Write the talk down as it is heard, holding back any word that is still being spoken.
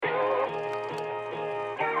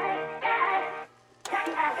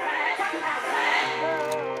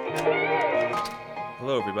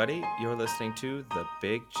everybody. You're listening to the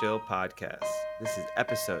Big Chill Podcast. This is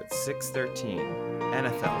episode 613,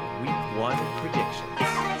 NFL Week 1 predictions.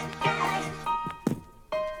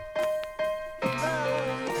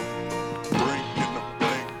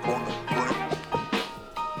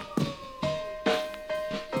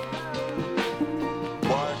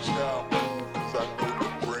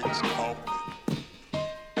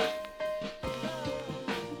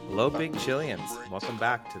 Hello, Big Chillians. Welcome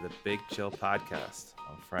back to the Big Chill Podcast.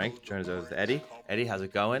 I'm Frank, joined over with Eddie. Eddie, how's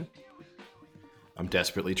it going? I'm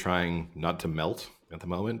desperately trying not to melt at the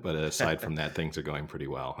moment, but aside from that, things are going pretty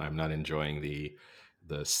well. I'm not enjoying the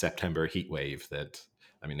September heat wave that,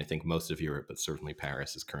 I think most of Europe, but certainly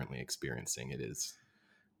Paris is currently experiencing. It is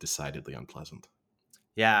decidedly unpleasant.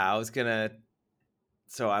 Yeah, I was gonna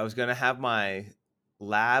have my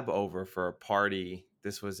lab over for a party.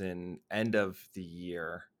 This was in end of the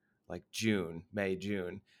year, like May,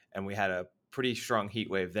 June, and we had a pretty strong heat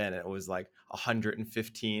wave then. It was like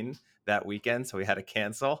 115 that weekend, so we had to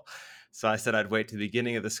cancel. So I said I'd wait to the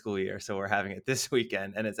beginning of the school year, so we're having it this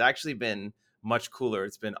weekend, and it's actually been much cooler.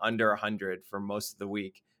 It's been under 100 for most of the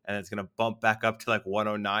week, and it's going to bump back up to like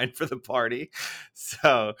 109 for the party.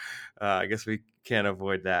 So I guess we can't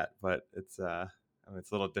avoid that, but it's a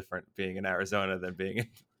little different being in Arizona than being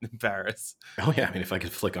in Paris. Oh yeah, if I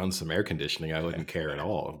could flick on some air conditioning, I wouldn't care at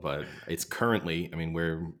all. But it's currently,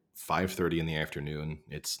 we're 5:30 in the afternoon.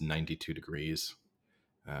 It's 92 degrees,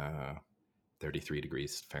 33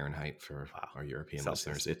 degrees Fahrenheit for our European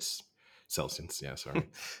listeners. It's Celsius. Yeah, sorry.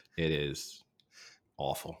 It is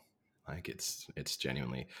awful. Like it's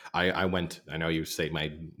genuinely. I went. I know you say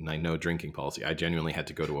my no drinking policy. I genuinely had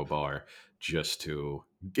to go to a bar just to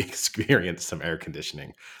experience some air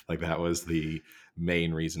conditioning. Like that was the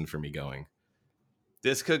main reason for me going.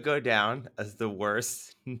 This could go down as the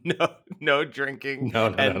worst no drinking No.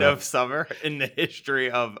 of summer in the history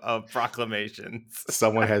of proclamations.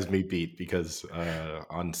 Someone has me beat because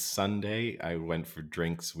on Sunday I went for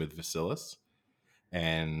drinks with Vasilis,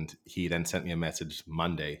 and he then sent me a message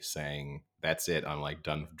Monday saying, "That's it. I'm like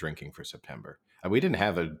done drinking for September." And we didn't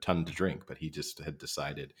have a ton to drink, but he just had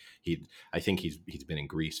decided I think he's been in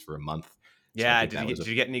Greece for a month. Yeah. So did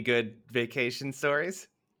you get any good vacation stories?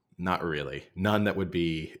 Not really. None that would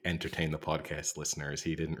be entertain the podcast listeners.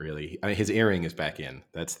 He didn't really. His earring is back in.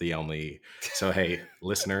 That's the only. So hey,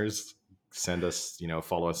 listeners, send us.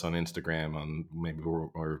 Follow us on Instagram, on maybe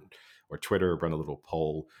or Twitter. Run a little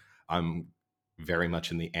poll. I'm very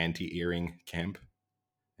much in the anti-earring camp,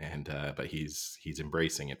 and but he's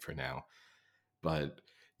embracing it for now. But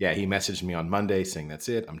yeah, he messaged me on Monday saying that's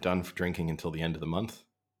it. I'm done for drinking until the end of the month.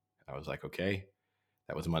 I was like, okay.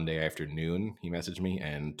 That was Monday afternoon. He messaged me,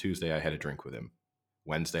 and Tuesday I had a drink with him.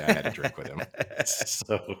 Wednesday I had a drink with him.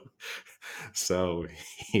 So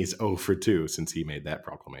he's 0 for 2 since he made that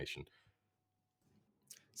proclamation.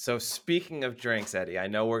 So speaking of drinks, Eddie, I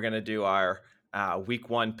know we're going to do our week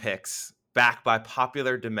 1 picks back by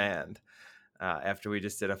popular demand after we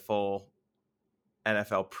just did a full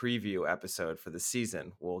NFL preview episode for the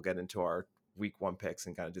season. We'll get into our week 1 picks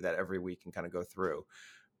and kind of do that every week and kind of go through.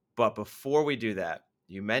 But before we do that,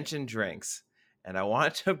 you mentioned drinks, and I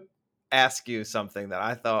wanted to ask you something that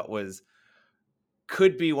I thought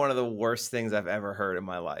could be one of the worst things I've ever heard in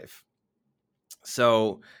my life.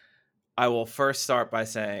 So I will first start by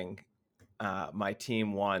saying my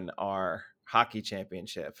team won our hockey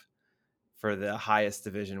championship for the highest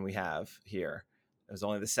division we have here. It was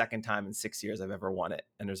only the second time in 6 years I've ever won it.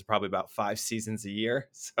 And there's probably about 5 seasons a year.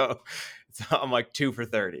 So I'm like 2 for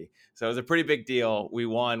 30. So it was a pretty big deal. We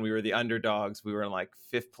won. We were the underdogs. We were in like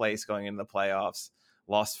 5th place going into the playoffs,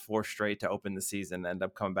 lost 4 straight to open the season, ended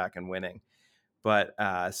up coming back and winning. But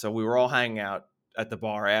so we were all hanging out at the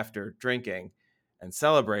bar after drinking and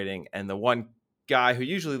celebrating. And the one guy who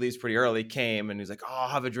usually leaves pretty early came and he's like, "Oh, I'll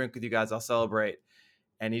have a drink with you guys. I'll celebrate."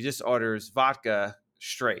 And he just orders vodka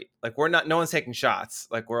straight. Like no one's taking shots.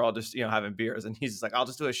 Like we're all just, having beers. And he's just like, "I'll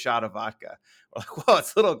just do a shot of vodka." We're like, "Whoa,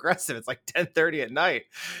 it's a little aggressive. It's like 10:30 at night."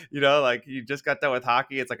 Like you just got done with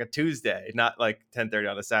hockey. It's like a Tuesday, not like 10:30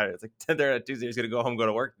 on a Saturday. It's like 10:30 on a Tuesday. He's going to go home, go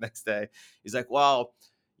to work the next day. He's like, "Well,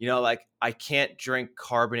 like I can't drink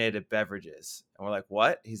carbonated beverages." And we're like,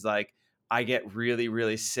 "What?" He's like, "I get really,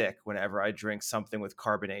 really sick whenever I drink something with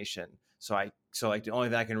carbonation. So like the only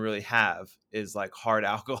thing I can really have is like hard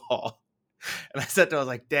alcohol." And I said to him, I was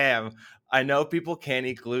like, "Damn, I know people can't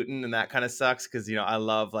eat gluten and that kind of sucks because, I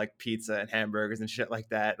love like pizza and hamburgers and shit like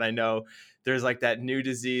that. And I know there's like that new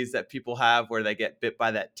disease that people have where they get bit by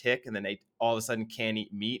that tick and then they all of a sudden can't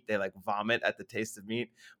eat meat. They like vomit at the taste of meat.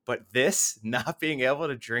 But this, not being able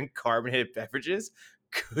to drink carbonated beverages,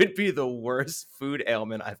 could be the worst food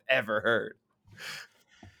ailment I've ever heard."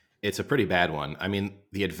 It's a pretty bad one. I mean,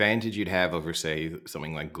 the advantage you'd have over, say,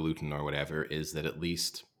 something like gluten or whatever is that at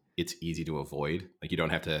least it's easy to avoid. Like, you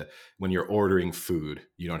don't have to, when you're ordering food,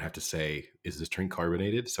 you don't have to say, is this drink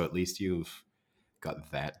carbonated? So at least you've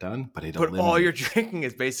got that done, but it But all you're eliminates. drinking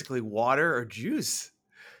is basically water or juice.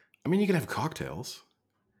 I mean, you can have cocktails.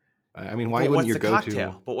 I mean, why But wouldn't what's your the go to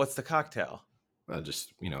cocktail? But what's the cocktail?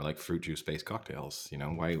 just, like fruit juice based cocktails? Yeah,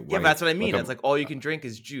 but that's what I Like mean. It's like all you can drink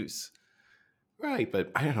is juice. right,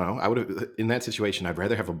 but I don't know. I would have in that situation. I'd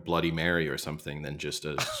rather have a Bloody Mary or something than just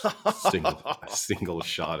a single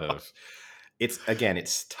shot of. It's again,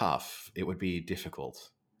 it's tough. It would be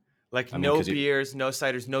difficult. Like I mean, no because beers, no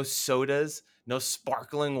ciders, no sodas, no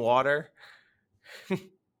sparkling water.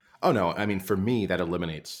 oh no, I mean for me that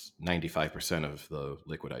eliminates 95% of the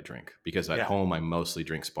liquid I drink because at Yeah. home I mostly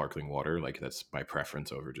drink sparkling water. Like that's my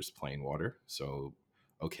preference over just plain water. So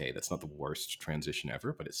okay, that's not the worst transition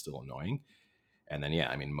ever, but it's still annoying. And then yeah,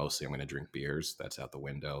 I mean mostly I'm going to drink beers. That's out the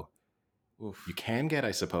window. You Oof. can get,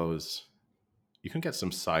 I suppose, you can get some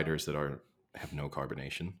ciders that are have no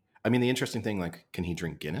carbonation. I mean, the interesting thing, like, can he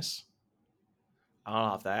drink Guinness?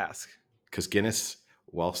 I'll have to ask. Because Guinness,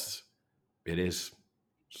 whilst it is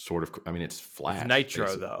sort of, I mean, it's It's flat, nitro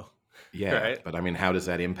basically. though, Yeah, right? but I mean, how does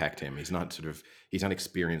that impact him? He's not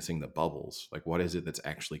experiencing the bubbles. Like, what is it that's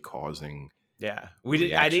actually causing Yeah. the I didn't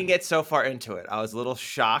reaction? get so far into it. I was a little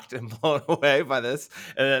shocked and blown away by this.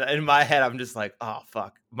 And then in my head, I'm just like, oh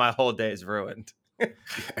fuck. My whole day is ruined.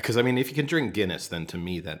 Because I mean, if you can drink Guinness, then to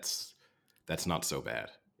me, that's not so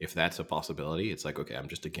bad. If that's a possibility, it's like okay, I'm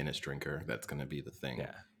just a Guinness drinker. That's going to be the thing.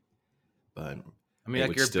 Yeah. But I mean, it like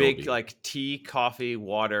would you're a still big be like tea, coffee,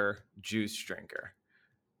 water, juice drinker.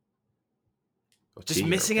 a Just tea.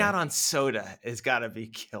 missing Okay, out on soda has got to be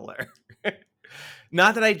killer.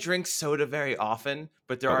 Not that I drink soda very often,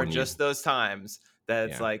 but there but are when you just those times that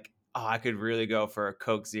it's yeah. like, oh, I could really go for a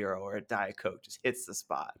Coke Zero or a Diet Coke. Just hits the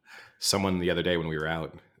spot. Someone the other day when we were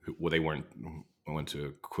out, well, they weren't. I went to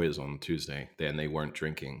a quiz on Tuesday, and they weren't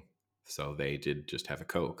drinking, so they did just have a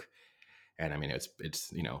Coke. And I mean, it's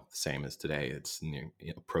the same as today. It's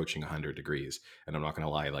approaching 100 degrees, and I'm not gonna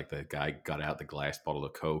lie. Like the guy got out the glass bottle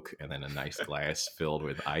of Coke and then a nice glass filled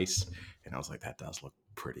with ice, and I was like, that does look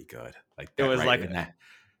pretty good. Like It that, was right? like And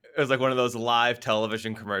that one of those live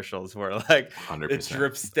television commercials where like it 100%.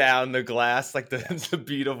 drips down the glass, like the, Yes. the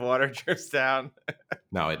bead of water drips down.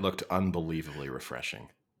 No, it looked unbelievably refreshing.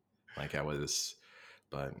 Like I was,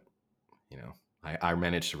 but I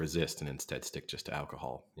managed to resist and instead stick just to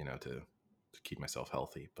alcohol, to keep myself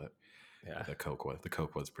healthy. But Yeah. the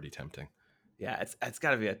Coke was pretty tempting. Yeah, it's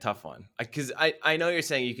got to be a tough one. Because I know you're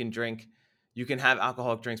saying you can have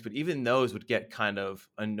alcoholic drinks, but even those would get kind of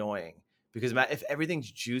annoying because if everything's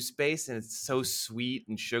juice based and it's so sweet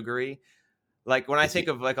and sugary, like when I Is think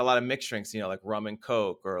he of like a lot of mixed drinks, like rum and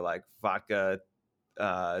Coke or like vodka,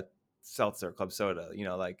 uh, seltzer, club soda,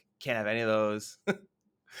 like can't have any of those.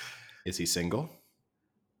 is he single?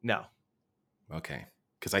 No. Okay,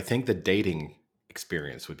 because I think the dating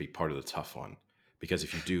experience would be part of the tough one. Because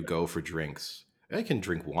if you do go for drinks, I can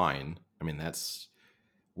drink wine. I mean, that's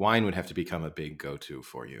wine would have to become a big go-to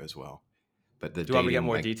for you as well. But the Do you want me to get dating,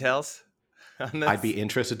 more like, details on I'd this? be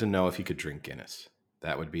interested to know if he could drink Guinness.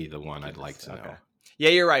 That would be the one I'd like Guinness. to Okay. know. Yeah,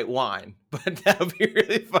 you're right. Wine, but that would be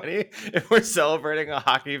really funny if we're celebrating a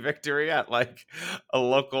hockey victory at like our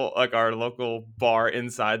local bar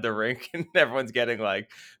inside the rink, and everyone's getting like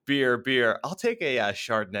beer. I'll take a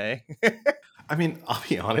Chardonnay. I mean, I'll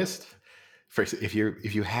be honest. First, if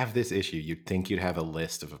you have this issue, you'd think you'd have a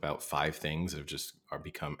list of about 5 things that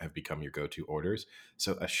have become your go-to orders.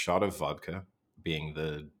 So a shot of vodka being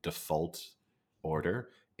the default order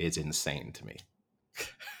is insane to me.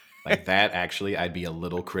 Like that, actually, I'd be a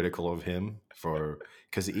little critical of him for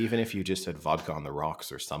because even if you just had vodka on the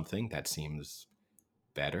rocks or something, that seems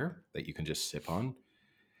better that you can just sip on.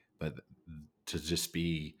 But to just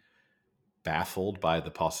be baffled by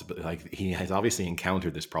the possibility, like he has obviously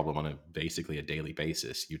encountered this problem on basically a daily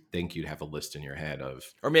basis. You'd think you'd have a list in your head of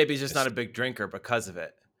Or maybe he's just not this, a big drinker because of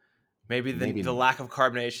it. Maybe the maybe. lack of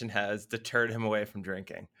carbonation has deterred him away from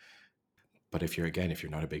drinking. But if you're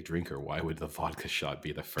not a big drinker, why would the vodka shot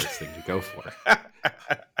be the first thing you go for?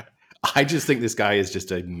 I just think this guy is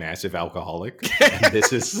just a massive alcoholic, and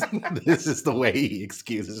this is this is the way he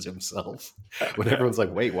excuses himself. When everyone's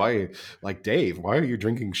like, "Wait, why?" Like, Dave, why are you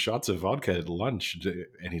drinking shots of vodka at lunch?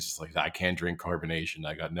 And he's just like, "I can't drink carbonation.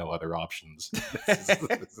 I got no other options.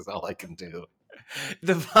 This is all I can do."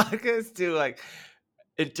 The vodka is too like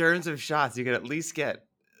in terms of shots, you can at least get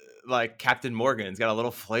like Captain Morgan. It's got a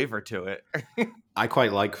little flavor to it. I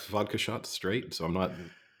quite like vodka shots straight, so I'm not.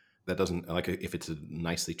 that doesn't like if it's a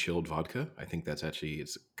nicely chilled vodka. I think that's actually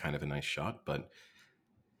it's kind of a nice shot, but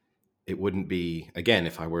it wouldn't be again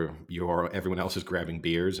if I were everyone else is grabbing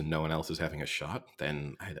beers and no one else is having a shot.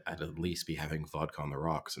 Then I'd at least be having vodka on the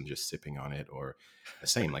rocks and just sipping on it, or the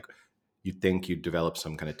same. Like you'd think you'd develop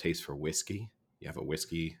some kind of taste for whiskey. You have a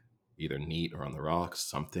whiskey either neat or on the rocks,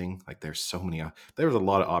 something like there's so many. There's a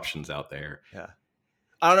lot of options out there. Yeah.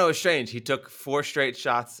 I don't know. It's strange. He took 4 straight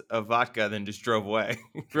shots of vodka, then just drove away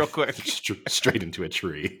real quick. Straight into a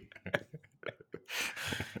tree.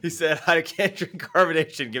 He said, "I can't drink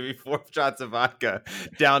carbonation. Give me 4 shots of vodka."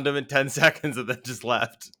 Downed him in 10 seconds and then just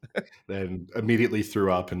left. Then immediately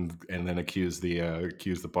threw up and then accused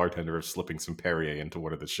the bartender of slipping some Perrier into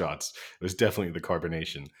one of the shots. It was definitely the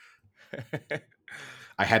carbonation.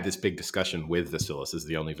 I had this big discussion with Vasilis. This is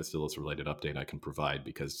the only Vasilis related update I can provide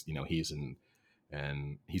because he's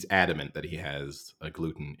adamant that he has a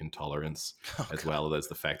gluten intolerance, as well as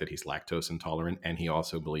the fact that he's lactose intolerant, and he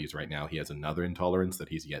also believes right now he has another intolerance that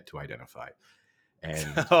he's yet to identify.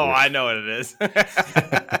 And I know what it is.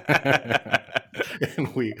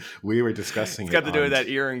 And we were discussing it's got to do with that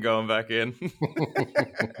earring going back in.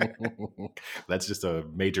 That's just a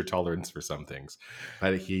major tolerance for some things,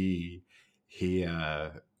 but he he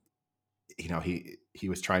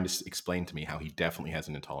was trying to explain to me how he definitely has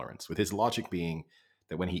an intolerance, with his logic being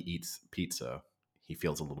that when he eats pizza he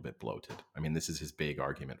feels a little bit bloated. I mean, this is his big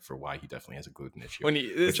argument for why he definitely has a gluten issue. When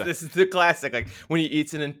this is the classic, like when he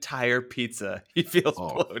eats an entire pizza he feels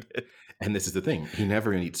bloated. And this is the thing, he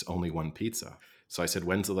never eats only one pizza. So I said,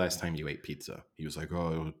 when's the last time you ate pizza? He was like,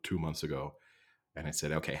 2 months ago. And I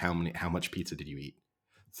said, okay, how much pizza did you eat?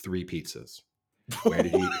 3 pizzas. Where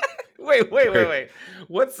did you eat? Wait.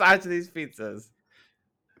 What size are these pizzas?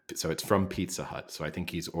 So it's from Pizza Hut. So I think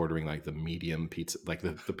he's ordering like the medium pizza, like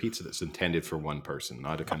the pizza that's intended for one person,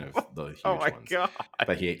 not a kind of the huge ones. God.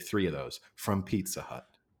 But he ate 3 of those from Pizza Hut.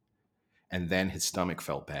 And then his stomach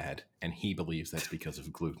felt bad, and he believes that's because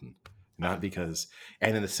of gluten. Not because,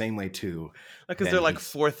 and in the same way too, because they're like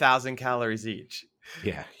 4,000 calories each.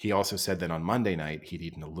 Yeah, he also said that on Monday night he'd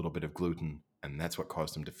eaten a little bit of gluten, and that's what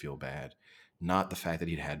caused him to feel bad. Not the fact that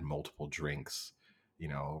he'd had multiple drinks,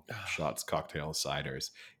 shots, cocktails,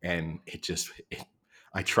 ciders, and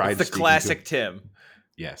I tried. It's the classic Tim.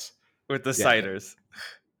 Yes, with the ciders.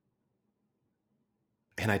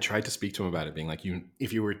 And I tried to speak to him about it, being like,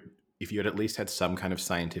 if you had at least had some kind of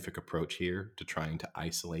scientific approach here to trying to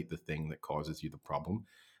isolate the thing that causes you the problem,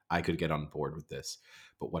 I could get on board with this.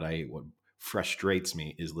 But what frustrates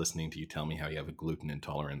me is listening to you tell me how you have a gluten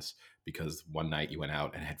intolerance because one night you went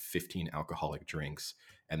out and had 15 alcoholic drinks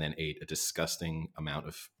and then ate a disgusting amount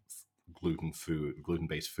of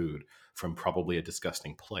gluten-based food from probably a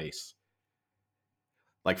disgusting place.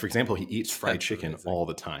 Like, for example, he eats fried chicken all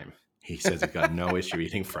the time. He says he's got no issue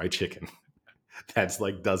eating fried chicken. That's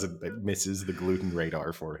like it misses the gluten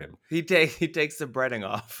radar for him. He takes the breading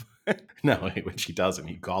off. No, which he doesn't.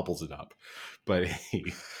 He gobbles it up. But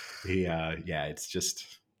it's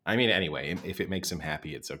just. I mean, anyway, if it makes him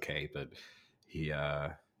happy, it's okay. But he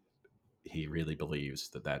really believes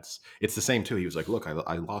that's. It's the same too. He was like, "Look,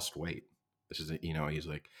 I lost weight. This is he's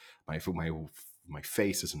like my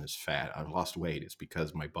face isn't as fat. I've lost weight. It's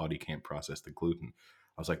because my body can't process the gluten."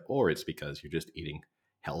 I was like, or it's because you're just eating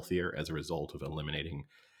healthier as a result of eliminating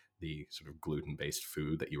the sort of gluten-based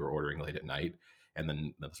food that you were ordering late at night, and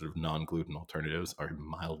then the sort of non-gluten alternatives are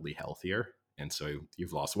mildly healthier, and so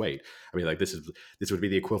you've lost weight. I mean, like this would be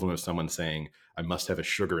the equivalent of someone saying, I must have a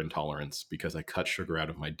sugar intolerance because I cut sugar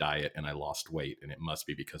out of my diet and I lost weight, and it must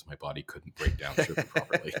be because my body couldn't break down sugar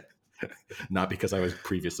properly. Not because I was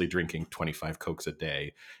previously drinking 25 Cokes a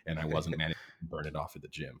day and I wasn't managing to burn it off at the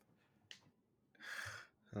gym.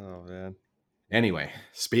 Oh, man. Anyway,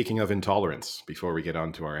 speaking of intolerance, before we get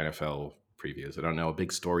on to our NFL previews, I don't know, a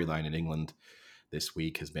big storyline in England this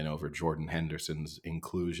week has been over Jordan Henderson's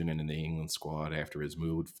inclusion in the England squad after his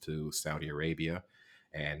move to Saudi Arabia.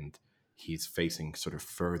 And he's facing sort of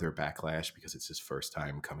further backlash because it's his first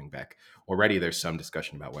time coming back. Already there's some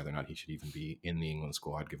discussion about whether or not he should even be in the England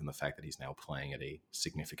squad, given the fact that he's now playing at a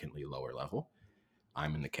significantly lower level.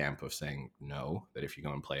 I'm in the camp of saying no, that if you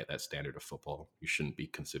go and play at that standard of football, you shouldn't be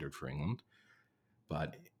considered for England.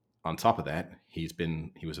 But on top of that, he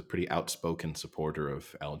was a pretty outspoken supporter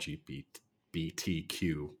of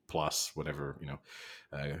LGBTQ plus whatever,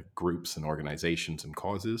 groups and organizations and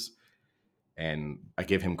causes. And I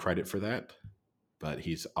give him credit for that. But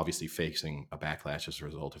he's obviously facing a backlash as a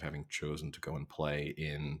result of having chosen to go and play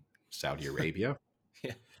in Saudi Arabia.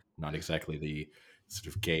 Yeah. Not exactly the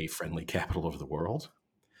sort of gay-friendly capital of the world.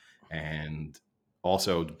 And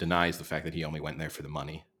also denies the fact that he only went there for the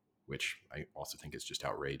money, which I also think is just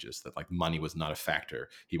outrageous. That like money was not a factor.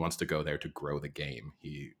 He wants to go there to grow the game.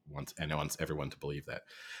 He wants everyone to believe that.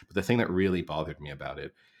 But the thing that really bothered me about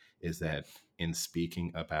it is that in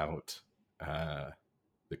speaking about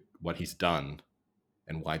what he's done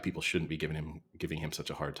and why people shouldn't be giving him such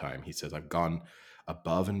a hard time. He says, "I've gone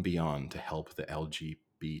above and beyond to help the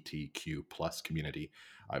LGBTQ plus community.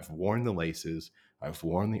 I've worn the laces. I've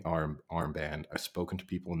worn the armband. I've spoken to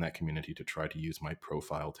people in that community to try to use my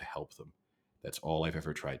profile to help them. That's all I've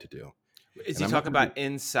ever tried to do." Is And he I'm not talking going to about be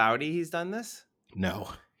in Saudi he's done this? no.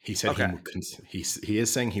 He said Okay. he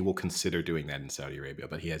is saying he will consider doing that in Saudi Arabia,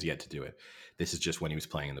 but he has yet to do it. This is just when he was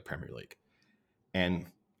playing in the Premier League. And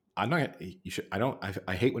I'm not. You should. I don't.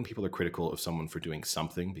 I hate when people are critical of someone for doing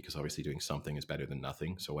something, because obviously doing something is better than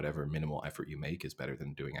nothing. So whatever minimal effort you make is better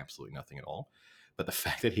than doing absolutely nothing at all. But the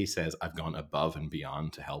fact that he says I've gone above and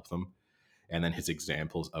beyond to help them, and then his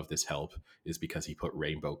examples of this help is because he put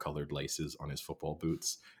rainbow colored laces on his football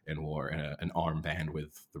boots and wore an armband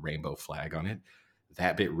with the rainbow flag on it.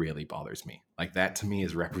 That bit really bothers me. Like, that to me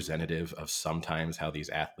is representative of sometimes how these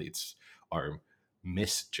athletes are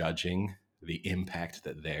misjudging the impact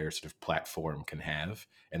that their sort of platform can have.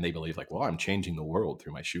 And they believe like, well, I'm changing the world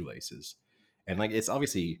through my shoelaces. And like, it's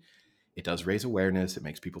obviously, it does raise awareness. It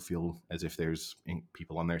makes people feel as if there's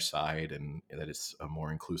people on their side and that it's a more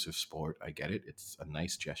inclusive sport. I get it. It's a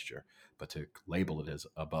nice gesture, but to label it as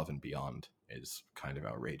above and beyond is kind of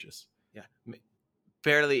outrageous. Yeah.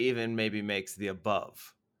 Barely even maybe makes the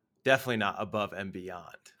above. Definitely not above and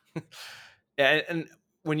beyond. and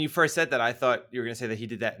when you first said that, I thought you were going to say that he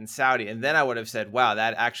did that in Saudi. And then I would have said, wow,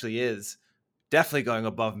 that actually is definitely going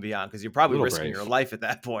above and beyond, because you're A probably little risking your brave. life at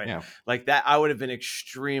that point. Yeah. Like that, I would have been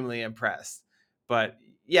extremely impressed. But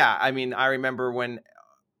yeah, I mean, I remember when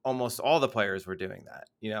almost all the players were doing that,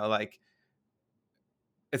 like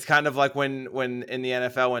it's kind of like when in the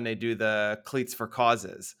NFL, when they do the cleats for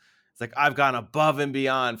causes, it's like, I've gone above and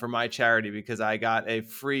beyond for my charity because I got a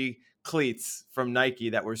free cleats from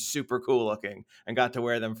Nike that were super cool looking and got to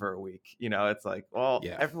wear them for a week. It's like, well,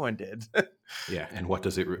 Yeah. everyone did. Yeah. And what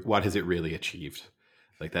has it really achieved?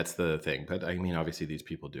 Like, that's the thing. But I mean, obviously these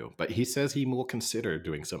people do. But he says he will consider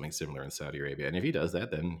doing something similar in Saudi Arabia. And if he does that,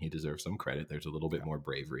 then he deserves some credit. There's a little bit more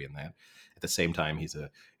bravery in that. At the same time, he's an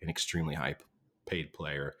extremely high paid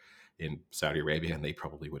player in Saudi Arabia, and they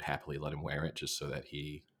probably would happily let him wear it just so that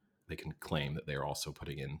they can claim that they're also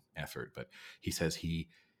putting in effort. But he says he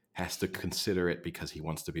has to consider it because he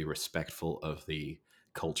wants to be respectful of the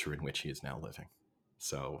culture in which he is now living.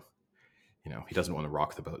 So, he doesn't want to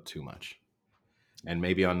rock the boat too much. And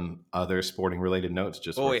maybe on other sporting related notes,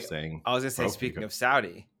 just Oh worth wait, saying. I was gonna say, Oh, you speaking go. of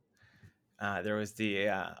Saudi, there was the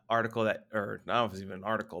article that, or I don't know if it was even an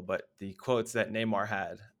article, but the quotes that Neymar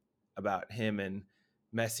had about him and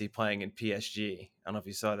Messi playing in PSG. I don't know if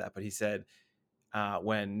you saw that, but he said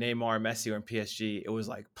when Neymar and Messi were in PSG, it was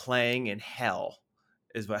like playing in hell,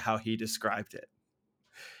 is how he described it.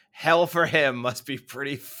 Hell for him must be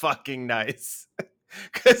pretty fucking nice,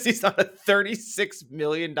 because he's on a $36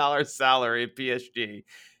 million salary at PSG.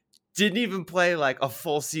 Didn't even play like a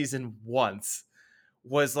full season once.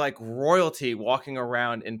 Was like royalty walking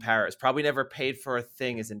around in Paris. Probably never paid for a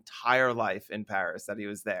thing his entire life in Paris that he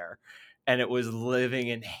was there. And it was living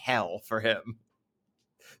in hell for him.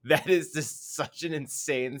 That is just such an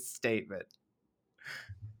insane statement.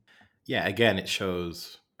 Yeah, again, it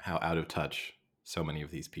shows how out of touch so many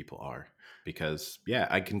of these people are. Because, yeah,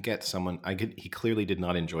 I can get someone, he clearly did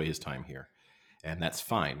not enjoy his time here. And that's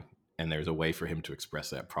fine. And there's a way for him to express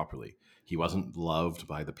that properly. He wasn't loved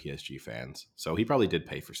by the PSG fans. So he probably did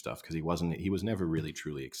pay for stuff because he was never really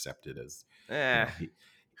truly accepted as, Eh,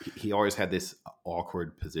 he always had this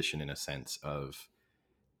awkward position in a sense of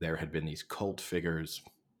there had been these cult figures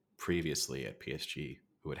previously at PSG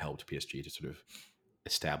who had helped PSG to sort of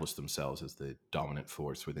establish themselves as the dominant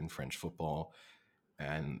force within French football,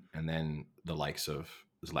 and then the likes of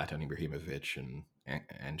Zlatan Ibrahimovic and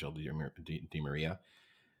Angel Di Maria,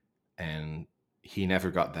 and he never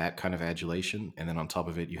got that kind of adulation. And then on top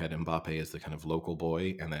of it, you had Mbappe as the kind of local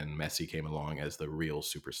boy, and then Messi came along as the real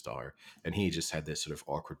superstar, and he just had this sort of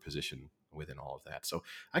awkward position within all of that. So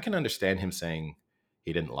I can understand him saying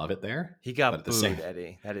he didn't love it there, he but got booed,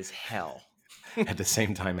 Eddie. That is hell. at the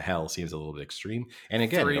same time, hell seems a little bit extreme. And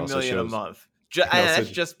again, it 3 also million a shows month. it And also that's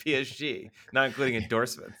just PSG, not including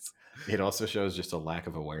endorsements. It also shows just a lack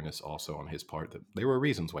of awareness also on his part that there were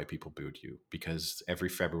reasons why people booed you, because every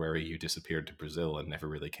February you disappeared to Brazil and never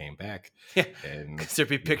really came back. Yeah, And because there'd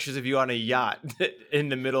be you pictures of you on a yacht in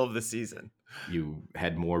the middle of the season. you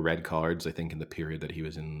had more red cards, I think, in the period that he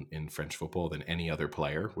was in French football than any other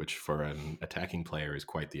player, which for an attacking player is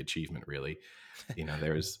quite the achievement, really.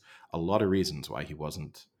 There's a lot of reasons why he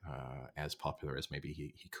wasn't as popular as maybe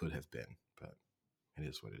he could have been, but it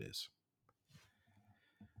is what it is.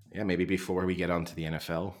 Yeah, maybe before we get on to the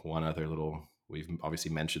NFL, one other little, we've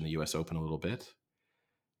obviously mentioned the US Open a little bit.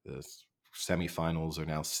 The semifinals are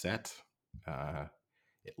now set.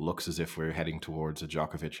 It looks as if we're heading towards a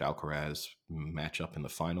Djokovic Alcaraz matchup in the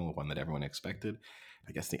final, one that everyone expected.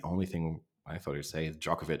 I guess the only thing I thought I'd say is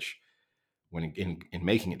Djokovic, when in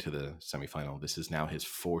making it to the semifinal, this is now his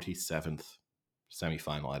 47th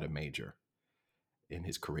semifinal at a major in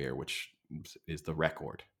his career, which is the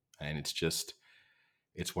record. And it's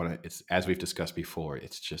as we've discussed before,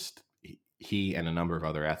 it's just he and a number of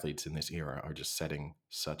other athletes in this era are just setting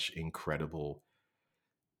such incredible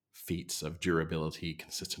feats of durability,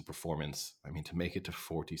 consistent performance. I mean, to make it to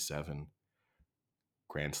 47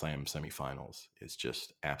 Grand Slam semifinals is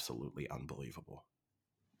just absolutely unbelievable.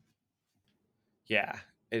 Yeah,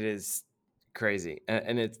 it is crazy.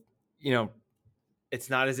 And it's, it's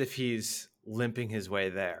not as if he's limping his way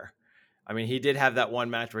there. I mean, he did have that one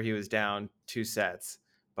match where he was down 2 sets,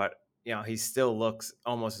 but, he still looks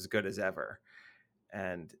almost as good as ever.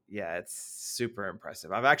 And yeah, it's super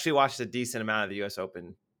impressive. I've actually watched a decent amount of the US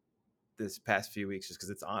Open this past few weeks just because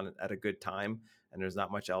it's on at a good time and there's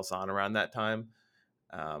not much else on around that time.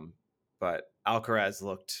 But Alcaraz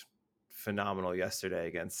looked phenomenal yesterday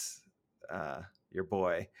against your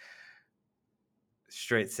boy.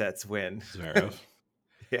 Straight sets win. Zverev.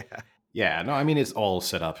 Yeah. Yeah, no, I mean, it's all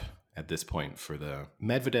set up at this point for the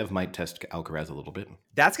Medvedev might test Alcaraz a little bit.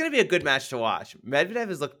 That's going to be a good match to watch. Medvedev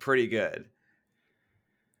has looked pretty good.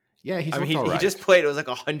 Yeah, he's I mean, looked all he right. just played. It was like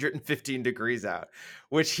 115 degrees out,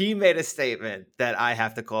 which he made a statement that I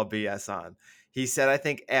have to call BS on. He said, I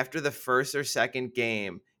think after the first or second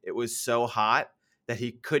game, it was so hot that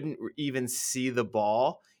he couldn't even see the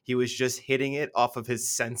ball. He was just hitting it off of his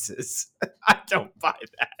senses. I don't buy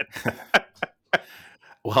that.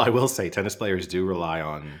 Well, I will say tennis players do rely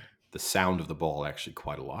on the sound of the ball actually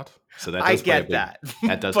quite a lot. So I get that,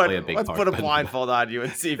 that does play a but big let's part. put a blindfold on you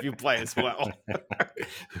and see if you play as well.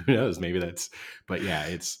 Who knows? Maybe but yeah,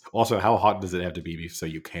 it's also how hot does it have to be so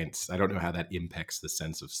you can't, I don't know how that impacts the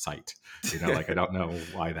sense of sight. I don't know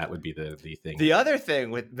why that would be the thing. The other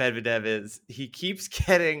thing with Medvedev is he keeps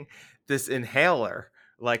getting this inhaler.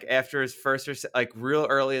 Like after his first, like real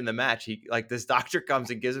early in the match, he like this doctor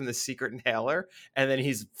comes and gives him the secret inhaler, and then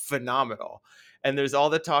he's phenomenal. And there's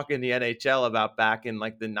all the talk in the NHL about back in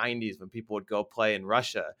like the 90s when people would go play in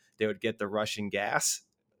Russia, they would get the Russian gas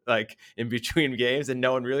like in between games, and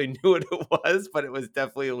no one really knew what it was, but it was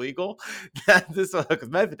definitely illegal. That this one, because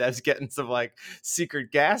Medvedev's getting some like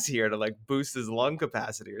secret gas here to like boost his lung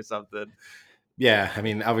capacity or something. Yeah, I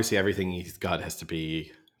mean, obviously everything he's got has to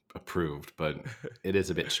be approved, but it is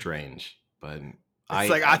a bit strange. But It's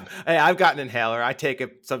like I've got an inhaler. I take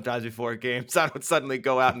it sometimes before games. I don't suddenly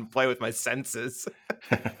go out and play with my senses.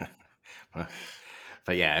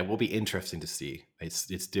 But yeah, it will be interesting to see.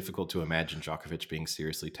 It's difficult to imagine Djokovic being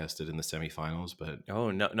seriously tested in the semifinals, but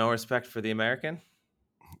Oh, no respect for the American?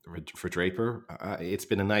 for Draper, it's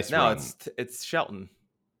been a nice No, run. it's Shelton.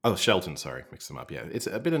 Oh, Shelton, sorry, mix them up. Yeah, it's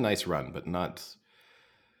been a nice run, but not.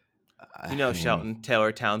 I mean, Shelton,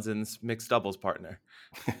 Taylor Townsend's mixed doubles partner.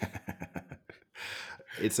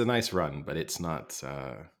 it's a nice run, but it's not.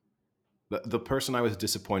 The person I was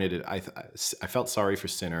disappointed in, I felt sorry for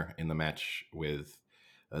Sinner in the match with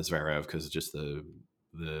Zverev because just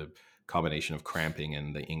the combination of cramping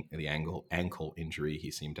and the ankle injury he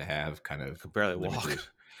seemed to have kind of Could barely limited.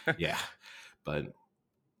 walk. Yeah, but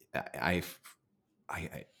I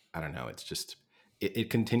don't know. It's just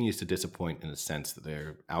it continues to disappoint in the sense that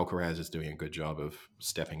Alcaraz is doing a good job of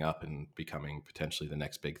stepping up and becoming potentially the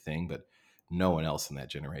next big thing, but no one else in that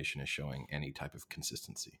generation is showing any type of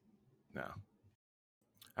consistency. No.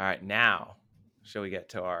 All right, now shall we get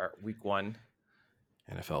to our week 1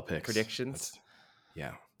 NFL picks predictions?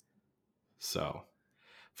 Yeah. So,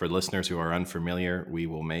 for listeners who are unfamiliar, we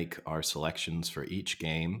will make our selections for each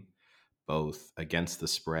game, both against the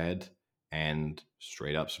spread and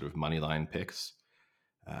straight up sort of money line picks.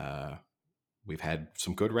 We've had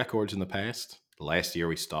some good records in the past. Last year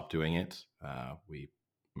we stopped doing it. We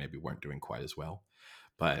maybe weren't doing quite as well,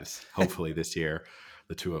 but hopefully this year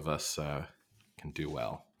the two of us can do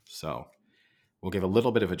well. So We'll give a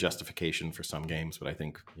little bit of a justification for some games, but I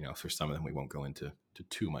think, for some of them, we won't go into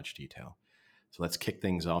too much detail. So let's kick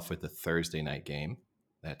things off with the Thursday night game.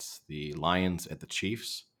 That's the Lions at the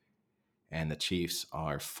Chiefs, and the Chiefs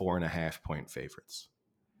are 4.5-point favorites.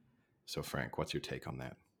 So, Frank, what's your take on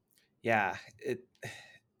that? Yeah,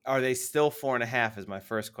 are they still 4.5 is my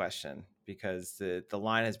first question, because the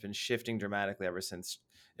line has been shifting dramatically ever since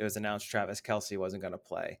it was announced Travis Kelce wasn't going to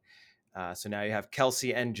play. So now you have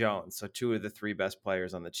Kelce and Jones. So two of the three best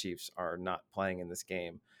players on the Chiefs are not playing in this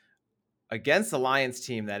game against the Lions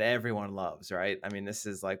team that everyone loves, right? I mean, this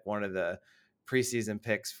is like one of the preseason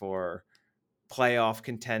picks for playoff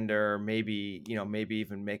contender, maybe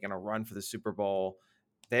even making a run for the Super Bowl.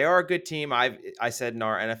 They are a good team. I said in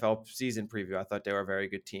our NFL season preview, I thought they were a very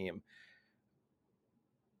good team.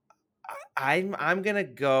 I'm gonna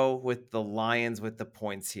go with the Lions with the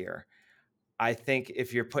points here. I think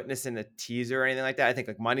if you're putting this in a teaser or anything like that, I think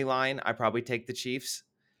like money line, I probably take the Chiefs.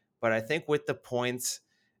 But I think with the points,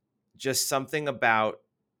 just something about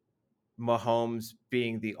Mahomes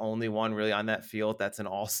being the only one really on that field that's an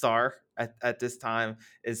all-star at this time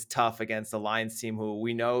is tough against the Lions team, who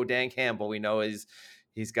we know Dan Campbell, we know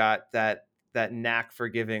he's got that knack for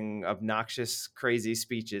giving obnoxious, crazy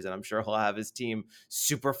speeches, and I'm sure he'll have his team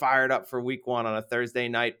super fired up for week 1 on a Thursday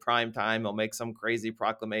night prime time. He'll make some crazy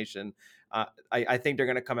proclamation. I think they're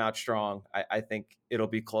going to come out strong. I think it'll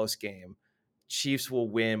be close game. Chiefs will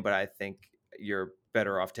win, but I think you're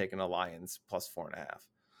better off taking the Lions plus 4.5.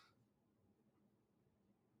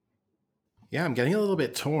 Yeah, I'm getting a little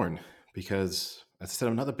bit torn because, as I said,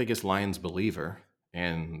 I'm not the biggest Lions believer,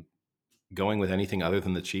 and going with anything other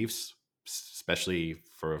than the Chiefs, especially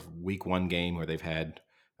for a week 1 game where they've had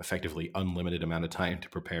effectively unlimited amount of time to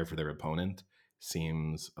prepare for their opponent,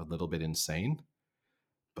 seems a little bit insane.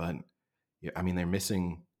 But yeah, I mean, they're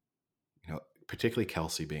missing, particularly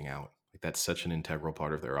Kelce being out. Like, that's such an integral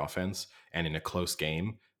part of their offense, and in a close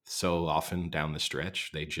game, so often down the stretch,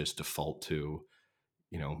 they just default to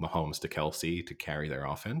Mahomes to Kelce to carry their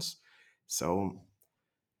offense. So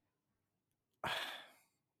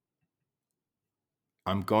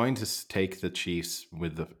I'm going to take the Chiefs I'm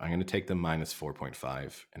going to take them minus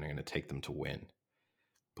 4.5, and I'm going to take them to win.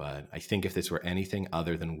 But I think if this were anything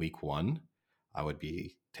other than week 1, I would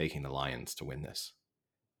be taking the Lions to win this.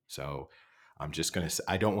 So I'm just going to,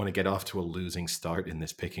 I don't want to get off to a losing start in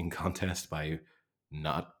this picking contest by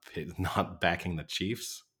not backing the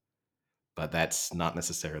Chiefs, but that's not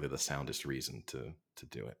necessarily the soundest reason to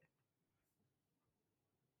do it.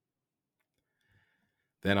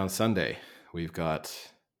 Then on Sunday, we've got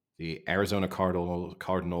the Arizona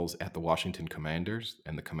Cardinals at the Washington Commanders,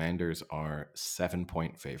 and the Commanders are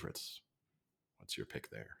 7-point favorites. What's your pick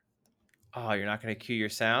there? Oh, you're not going to cue your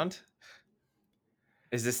sound?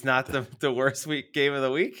 Is this not the worst game of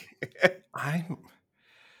the week? I'm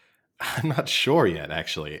not sure yet,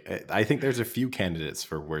 actually. I think there's a few candidates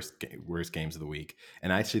for worst games of the week,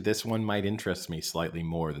 and actually this one might interest me slightly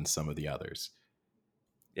more than some of the others.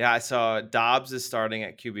 Yeah, I saw Dobbs is starting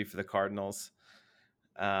at QB for the Cardinals.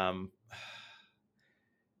 I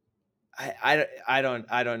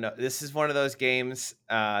don't know. This is one of those games.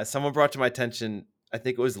 Someone brought to my attention, I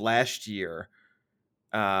think it was last year,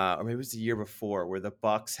 or maybe it was the year before, where the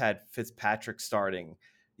Bucs had Fitzpatrick starting.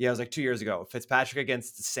 Yeah, it was like 2 years ago. Fitzpatrick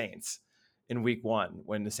against the Saints in week 1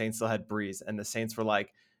 when the Saints still had Breeze, and the Saints were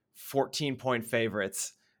like 14-point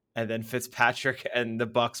favorites, and then Fitzpatrick and the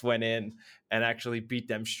Bucs went in and actually beat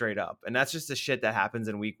them straight up. And that's just the shit that happens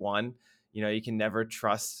in week 1. You can never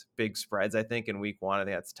trust big spreads, I think, in week 1. I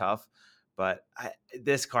think that's tough. But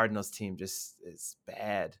this Cardinals team just is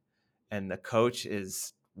bad. And the coach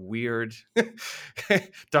is weird.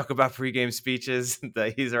 Talk about pregame speeches.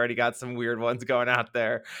 That he's already got some weird ones going out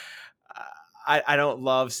there. I don't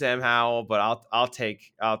love Sam Howell, but I'll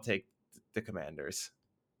take the Commanders.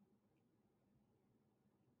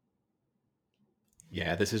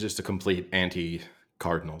 Yeah, this is just a complete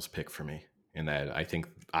anti-Cardinals pick for me, in that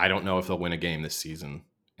I don't know if they'll win a game this season,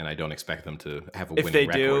 and I don't expect them to have a winning record.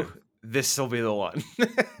 If they do, this will be the one.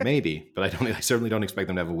 Maybe, but I certainly don't expect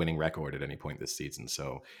them to have a winning record at any point this season.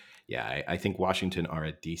 So, yeah, I think Washington are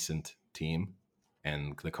a decent team,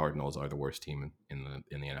 and the Cardinals are the worst team in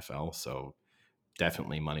the NFL. So,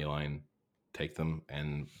 definitely money line, take them.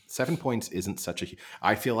 And 7 points isn't such a.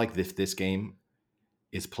 I feel like if this game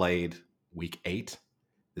is played week 8,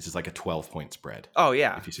 this is like a 12-point spread. Oh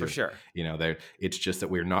yeah, for sure. It's just that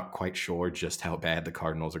we're not quite sure just how bad the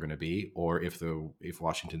Cardinals are going to be, or if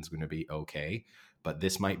Washington's going to be okay. But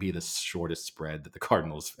this might be the shortest spread that the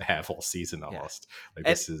Cardinals have all season almost.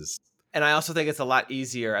 Yeah. And I also think it's a lot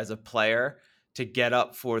easier as a player to get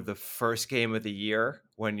up for the first game of the year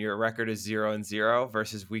when your record is 0-0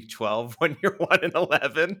 versus week 12 when you're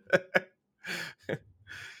 1-11.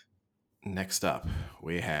 Next up,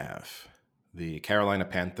 we have the Carolina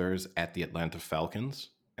Panthers at the Atlanta Falcons,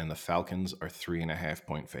 and the Falcons are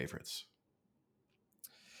 3.5-point favorites.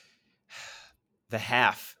 The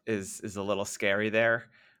half is a little scary there,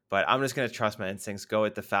 but I'm just going to trust my instincts. Go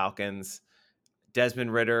with the Falcons.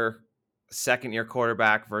 Desmond Ridder, second year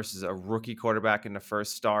quarterback versus a rookie quarterback in the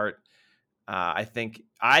first start. I think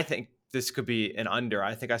this could be an under.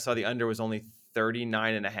 I think I saw the under was only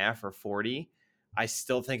 39.5 or 40. I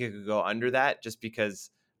still think it could go under that just because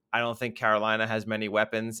I don't think Carolina has many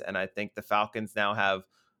weapons, and I think the Falcons now have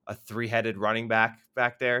a three-headed running back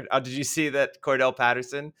there. Oh, did you see that Cordell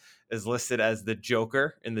Patterson is listed as the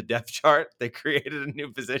Joker in the depth chart? They created a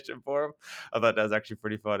new position for him. I thought that was actually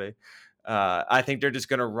pretty funny. I think they're just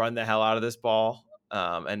going to run the hell out of this ball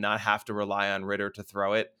and not have to rely on Ridder to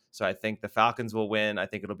throw it. So I think the Falcons will win. I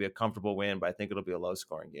think it'll be a comfortable win, but I think it'll be a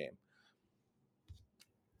low-scoring game.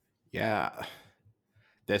 Yeah,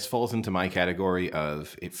 this falls into my category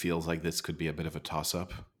of it feels like this could be a bit of a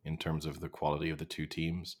toss-up in terms of the quality of the two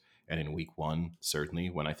teams. And in week one, certainly,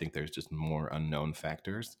 when I think there's just more unknown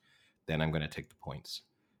factors, then I'm going to take the points.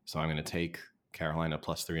 So I'm going to take Carolina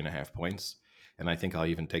plus 3.5 points, and I think I'll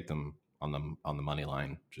even take them on the money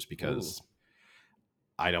line, just because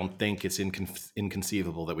I don't think it's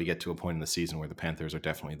inconceivable that we get to a point in the season where the Panthers are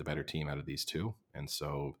definitely the better team out of these two. And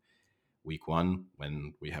so week one,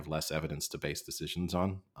 when we have less evidence to base decisions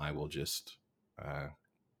on, I will just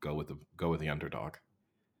go with the underdog.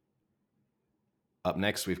 Up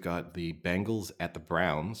next, we've got the Bengals at the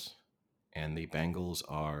Browns, and the Bengals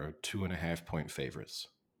are 2.5-point favorites.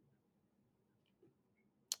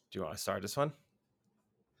 Do you want to start this one?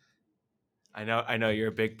 I know you're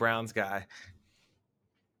a big Browns guy.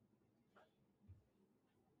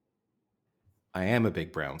 I am a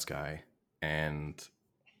big Browns guy, and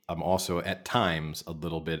I'm also at times a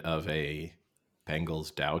little bit of a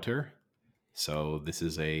Bengals doubter. So this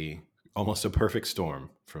is almost a perfect storm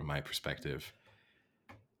from my perspective.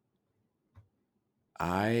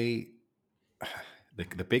 The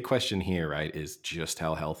big question here, right, is just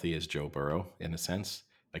how healthy is Joe Burrow in a sense.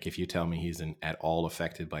 Like if you tell me he's at all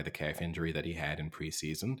affected by the calf injury that he had in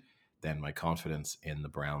preseason, then my confidence in the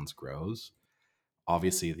Browns grows.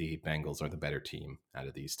 Obviously, the Bengals are the better team out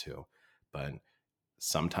of these two, but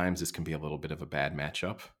sometimes this can be a little bit of a bad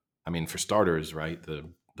matchup. I mean, for starters, right, the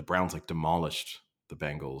Browns like demolished the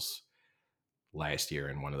Bengals last year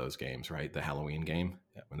in one of those games, right? The Halloween game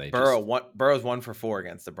when they Burrow's 1 for 4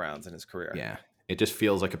 against the Browns in his career. Yeah, it just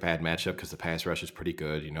feels like a bad matchup because the pass rush is pretty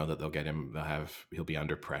good. You know that they'll get him. He'll be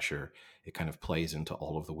under pressure. It kind of plays into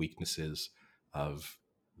all of the weaknesses of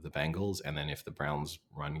the Bengals, and then if the Browns'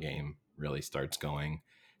 run game really starts going,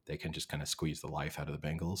 they can just kind of squeeze the life out of the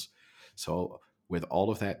Bengals. So with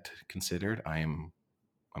all of that considered, I'm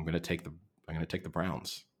going to take the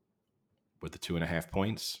Browns with the 2.5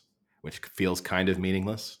 points, which feels kind of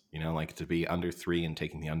meaningless. You know, like to be under 3 and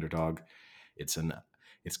taking the underdog. It's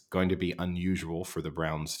going to be unusual for the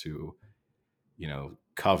Browns to,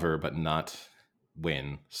 cover but not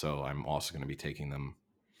win. So I'm also going to be taking them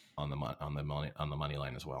on the money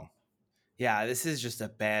line as well. Yeah, this is just a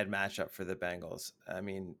bad matchup for the Bengals. I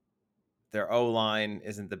mean, their O-line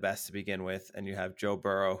isn't the best to begin with, and you have Joe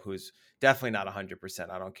Burrow, who's definitely not 100%.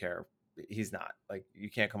 I don't care. He's not. Like, you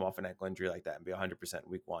can't come off an ankle injury like that and be 100%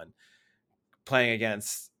 week one. Playing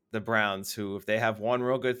against the Browns, who, if they have one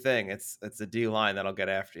real good thing, it's the D-line that'll get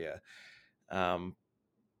after you. I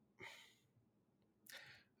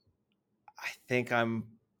think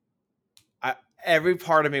every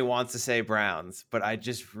part of me wants to say Browns, but I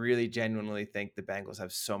just really genuinely think the Bengals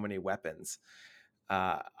have so many weapons.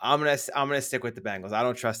 I'm gonna stick with the Bengals. I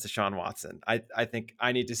don't trust Deshaun Watson. I think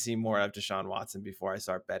I need to see more of Deshaun Watson before I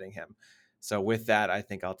start betting him. So with that, I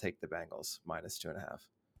think I'll take the Bengals minus 2.5.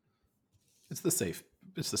 It's the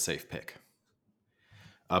safe pick.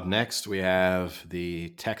 Up next, we have the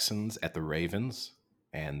Texans at the Ravens,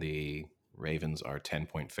 and the Ravens are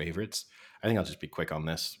 10-point favorites. I think I'll just be quick on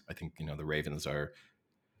this. I think, the Ravens are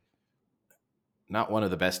not one of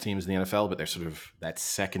the best teams in the NFL, but they're sort of that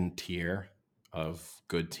second tier of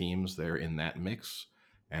good teams. They're in that mix.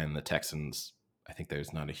 And the Texans, I think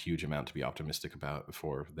there's not a huge amount to be optimistic about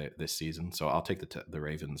for this season. So I'll take the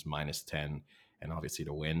Ravens minus 10, and obviously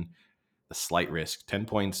to win. The slight risk, 10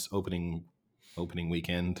 points opening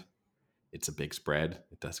weekend. It's a big spread.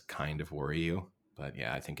 It does kind of worry you. But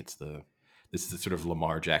yeah, I think this is the sort of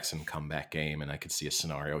Lamar Jackson comeback game, and I could see a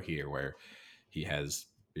scenario here where he has,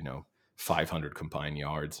 500 combined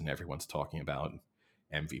yards, and everyone's talking about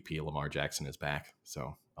MVP Lamar Jackson is back.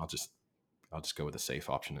 So I'll just go with the safe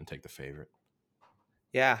option and take the favorite.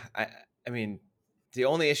 Yeah, I mean, the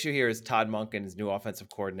only issue here is Todd Monken, his new offensive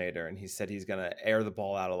coordinator, and he said he's going to air the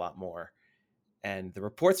ball out a lot more. And the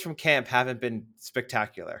reports from camp haven't been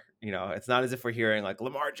spectacular. It's not as if we're hearing like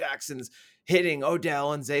Lamar Jackson's hitting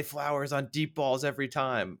Odell and Zay Flowers on deep balls every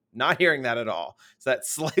time. Not hearing that at all. So that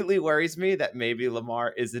slightly worries me that maybe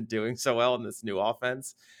Lamar isn't doing so well in this new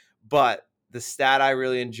offense. But the stat I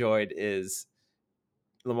really enjoyed is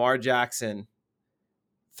Lamar Jackson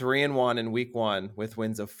 3-1 in week 1 with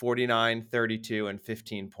wins of 49, 32, and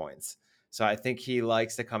 15 points. So I think he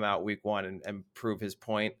likes to come out week 1 and prove his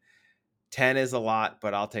point. 10 is a lot,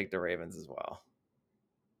 but I'll take the Ravens as well.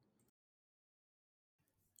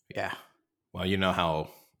 Yeah. Well, you know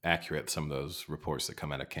how accurate some of those reports that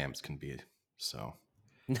come out of camps can be. So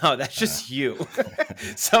No, that's just you.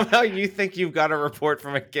 Somehow you think you've got a report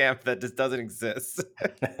from a camp that just doesn't exist.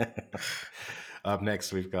 Up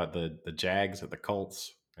next, we've got the Jags at the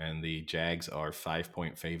Colts, and the Jags are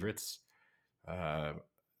 5-point favorites.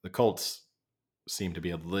 The Colts seem to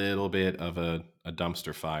be a little bit of a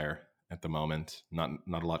dumpster fire at the moment. Not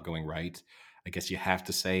a lot going right. I guess you have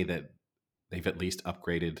to say that they've at least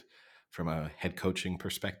upgraded from a head coaching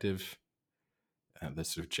perspective. The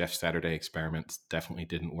sort of Jeff Saturday experiment definitely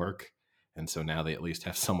didn't work. And so now they at least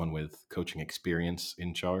have someone with coaching experience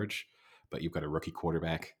in charge. But you've got a rookie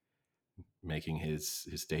quarterback making his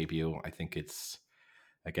debut. I think it's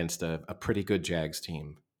against a pretty good Jags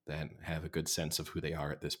team that have a good sense of who they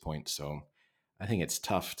are at this point. So I think it's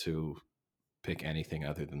tough to pick anything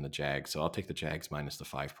other than the Jags. So I'll take the Jags minus the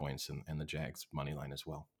 5 points and the Jags money line as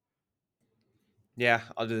well. Yeah,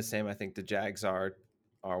 I'll do the same. I think the Jags are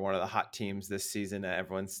one of the hot teams this season.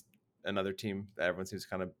 Another team that everyone seems to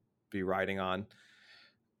kind of be riding on.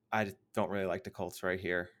 I don't really like the Colts right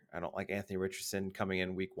here. I don't like Anthony Richardson coming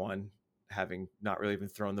in week 1, having not really even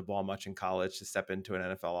thrown the ball much in college to step into an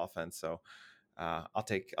NFL offense. So I'll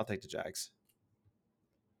take the Jags.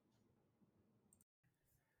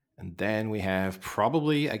 And then we have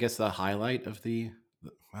probably, I guess, the highlight of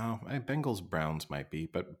Bengals Browns might be,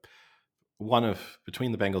 but one of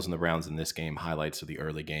between the Bengals and the Browns in this game, highlights of the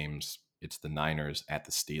early games. It's the Niners at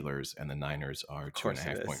the Steelers, and the Niners are Of course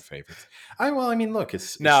it 2.5-point is. favorites. Look,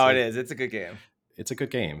 it's No, it is. It's a good game. It's a good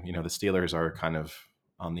game. The Steelers are kind of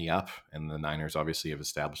on the up, and the Niners obviously have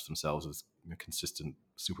established themselves as a consistent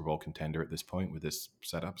Super Bowl contender at this point with this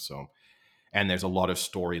setup. So, and there's a lot of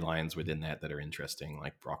storylines within that are interesting,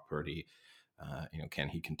 like Brock Purdy. Can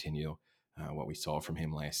he continue what we saw from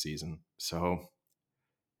him last season? So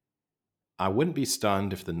I wouldn't be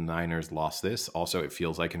stunned if the Niners lost this. Also, it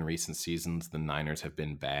feels like in recent seasons, the Niners have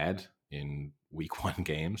been bad in week 1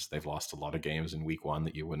 games. They've lost a lot of games in week 1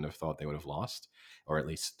 that you wouldn't have thought they would have lost, or at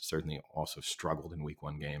least certainly also struggled in week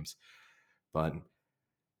 1 games. But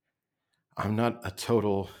I'm not a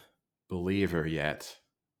total believer yet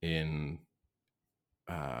in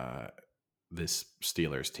this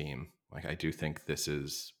Steelers team. Like, I do think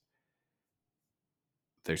there's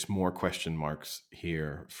more question marks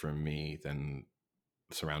here for me than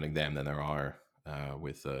surrounding them than there are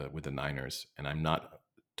with the Niners, and I'm not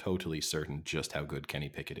totally certain just how good Kenny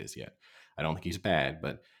Pickett is yet. I don't think he's bad,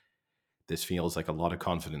 but this feels like a lot of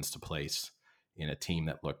confidence to place in a team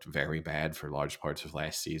that looked very bad for large parts of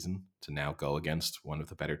last season to now go against one of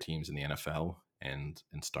the better teams in the NFL and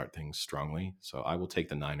start things strongly. So I will take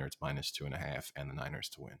the Niners minus 2.5 and the Niners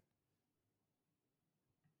to win.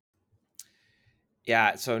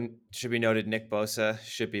 Yeah, so should be noted, Nick Bosa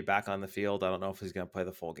should be back on the field. I don't know if he's going to play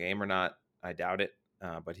the full game or not. I doubt it,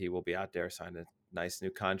 but he will be out there, signed a nice new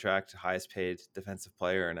contract, highest paid defensive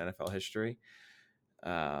player in NFL history.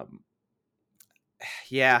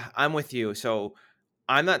 Yeah, I'm with you. So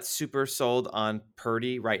I'm not super sold on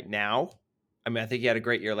Purdy right now. I mean, I think he had a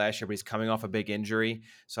great year last year, but he's coming off a big injury.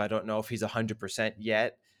 So I don't know if he's 100%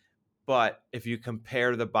 yet. But if you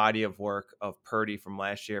compare the body of work of Purdy from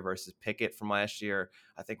last year versus Pickett from last year,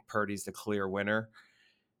 I think Purdy's the clear winner.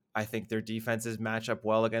 I think their defenses match up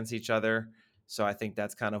well against each other. So I think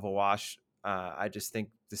that's kind of a wash. I just think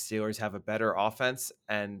the Steelers have a better offense,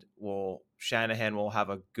 and Shanahan will have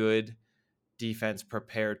a good defense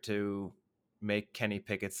prepared to make Kenny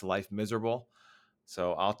Pickett's life miserable.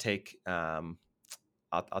 So I'll take the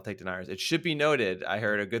Niners. It should be noted, I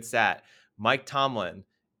heard a good stat. Mike Tomlin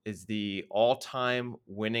is the all-time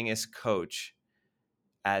winningest coach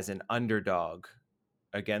as an underdog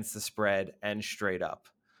against the spread and straight up.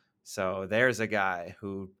 So there's a guy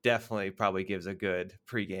who definitely probably gives a good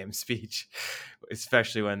pregame speech,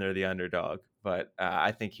 especially when they're the underdog. But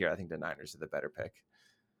I think the Niners are the better pick.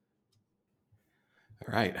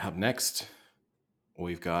 All right, up next,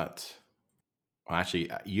 we've got Well,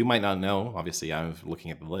 actually, you might not know. Obviously, I'm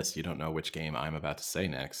looking at the list. You don't know which game I'm about to say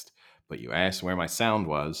next, but you asked where my sound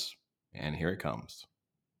was, and here it comes.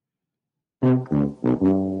 Up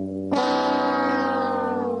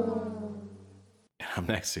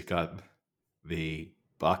next, we got the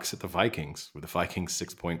Bucks at the Vikings, with the Vikings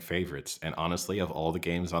 6-point favorites. And honestly, of all the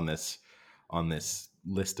games on this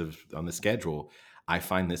list of on the schedule, I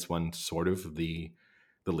find this one sort of the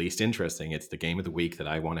least interesting. It's the game of the week that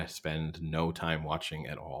I want to spend no time watching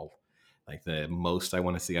at all. Like, the most I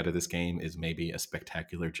want to see out of this game is maybe a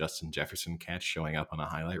spectacular Justin Jefferson catch showing up on a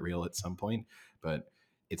highlight reel at some point, but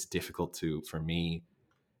it's difficult to, for me,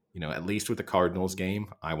 at least with the Cardinals game,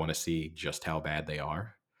 I want to see just how bad they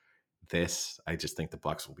are. This, I just think the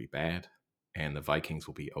Bucks will be bad and the Vikings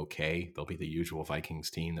will be okay. They'll be the usual Vikings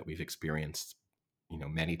team that we've experienced,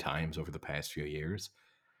 many times over the past few years.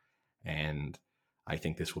 And I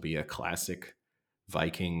think this will be a classic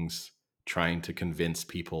Vikings trying to convince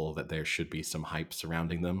people that there should be some hype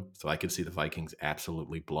surrounding them. So I could see the Vikings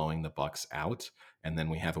absolutely blowing the Bucks out, and then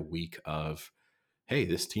we have a week of, hey,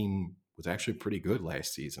 this team was actually pretty good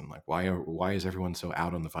last season. Like, why is everyone so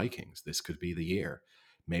out on the Vikings? This could be the year.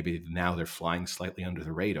 Maybe now they're flying slightly under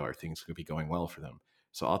the radar. Things could be going well for them.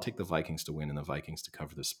 So I'll take the Vikings to win and the Vikings to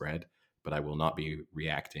cover the spread, but I will not be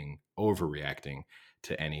overreacting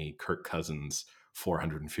to any Kirk Cousins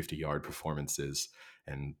 450-yard performances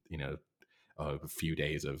and a few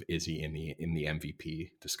days of is he in the MVP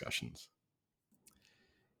discussions.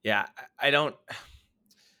 Yeah, I don't.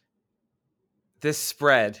 This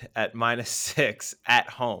spread at -6 at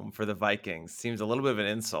home for the Vikings seems a little bit of an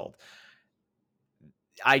insult.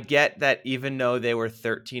 I get that even though they were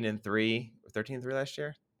 13-3 last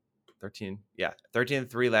year,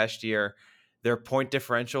 13-3 last year, their point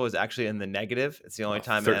differential is actually in the negative. It's the only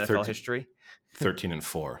time in NFL history.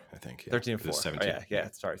 13-4, I think. Yeah. 13-4. Oh, yeah.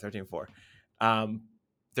 Sorry, 13-4.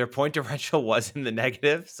 Their point differential was in the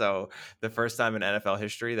negative. So the first time in NFL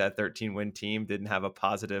history that 13-win team didn't have a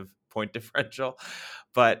positive point differential.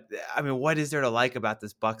 But I mean, what is there to like about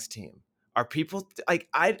this Bucks team? Are people like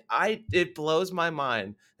it blows my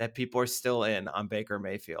mind that people are still in on Baker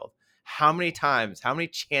Mayfield. How many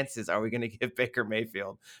chances are we going to give Baker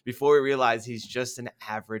Mayfield before we realize he's just an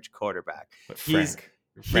average quarterback? But Frank,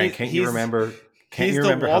 can't you remember He's the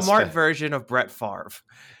Walmart version of Brett Favre.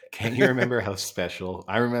 Can't you remember how special?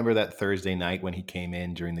 I remember that Thursday night when he came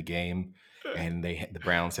in during the game and the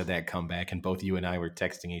Browns had that comeback, and both you and I were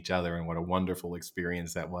texting each other, and what a wonderful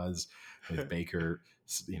experience that was with Baker,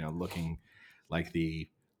 looking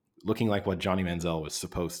like what Johnny Manziel was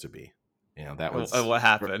supposed to be. That was what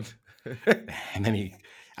happened. And then he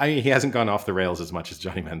hasn't gone off the rails as much as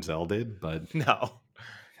Johnny Manziel did, but no,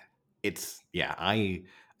 I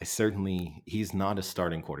certainly, he's not a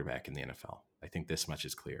starting quarterback in the NFL. I think this much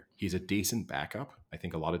is clear. He's a decent backup. I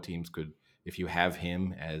think a lot of teams could, if you have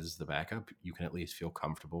him as the backup, you can at least feel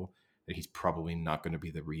comfortable that he's probably not going to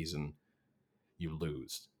be the reason you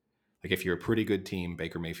lose. Like, if you're a pretty good team,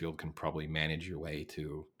 Baker Mayfield can probably manage your way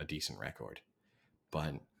to a decent record,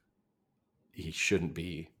 but he shouldn't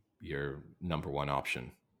be your number one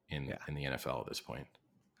option in the NFL at this point.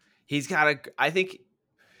 I think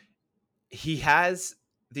he has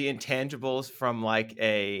the intangibles from like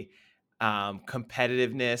a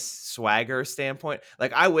competitiveness, swagger standpoint.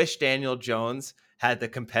 Like, I wish Daniel Jones had the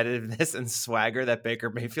competitiveness and swagger that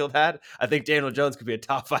Baker Mayfield had. I think Daniel Jones could be a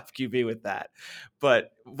top 5 QB with that.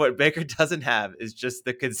 But what Baker doesn't have is just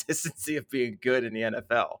the consistency of being good in the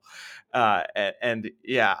NFL. And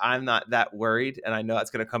I'm not that worried. And I know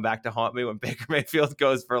that's going to come back to haunt me when Baker Mayfield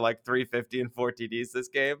goes for like 350 and 4 TDs this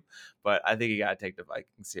game. But I think you got to take the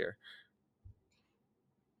Vikings here.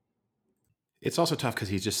 It's also tough because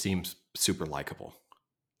he just seems super likable.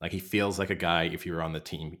 Like, he feels like a guy, if you're on the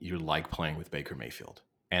team, you like playing with Baker Mayfield.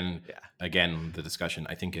 And again, the discussion,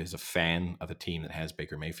 I think, as a fan of a team that has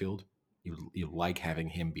Baker Mayfield, you like having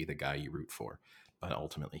him be the guy you root for. But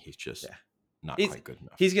ultimately, he's just not quite good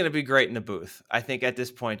enough. He's going to be great in the booth. I think at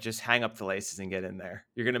this point, just hang up the laces and get in there.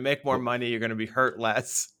 You're going to make more money. You're going to be hurt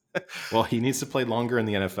less. Well, he needs to play longer in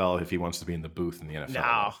the NFL if he wants to be in the booth in the NFL.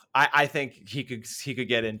 No, I think he could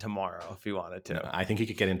get in tomorrow if he wanted to. No, I think he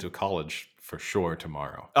could get into college for sure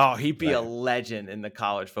tomorrow. Oh, he'd be a legend in the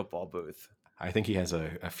college football booth. I think he has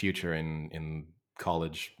a future in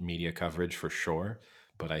college media coverage for sure.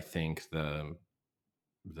 But I think the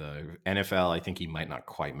NFL, I think he might not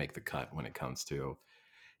quite make the cut when it comes to,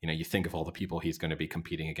 you think of all the people he's going to be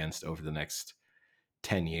competing against over the next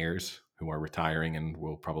 10 years who are retiring and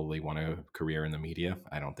will probably want a career in the media.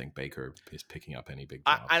 I don't think Baker is picking up any big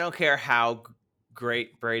jobs. I don't care how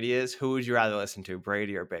great Brady is. Who would you rather listen to,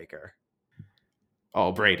 Brady or Baker?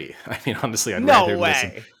 Oh, Brady. I mean, honestly, I'd No rather listen.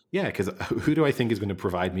 way. Yeah, because who do I think is going to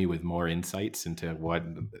provide me with more insights into what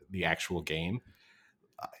the actual game?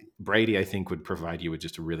 Brady, I think, would provide you with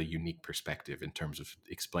just a really unique perspective in terms of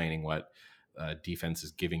explaining what defense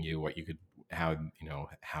is giving you, what you could, how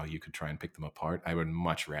you could try and pick them apart. I would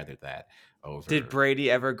much rather that Did over.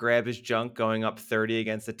 Brady ever grab his junk going up 30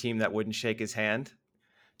 against a team that wouldn't shake his hand?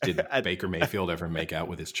 Did At- Baker Mayfield ever make out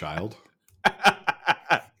with his child?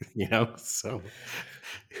 So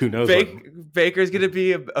who knows what? Baker's gonna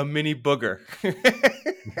be a mini booger.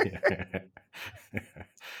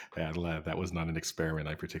 That was not an experiment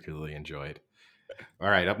I particularly enjoyed. All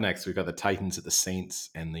right, up next we've got the Titans at the Saints,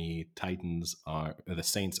 and the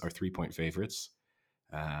Saints are 3-point favorites.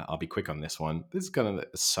 I'll be quick on this one. This is kind of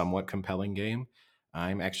a somewhat compelling game.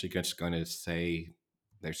 I'm actually just going to say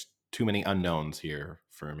there's too many unknowns here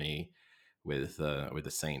for me with the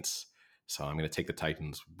Saints, so I'm going to take the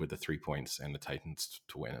Titans with the 3 points and the Titans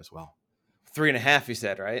to win as well. 3.5, you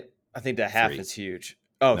said, right? I think that half Three. is huge.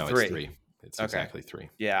 Oh, No, it's 3. three. It's Okay. exactly 3.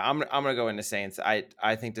 Yeah, I'm gonna go into Saints.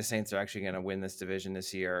 I think the Saints are actually gonna win this division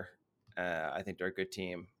this year. I think they're a good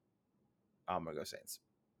team. I'm gonna go Saints.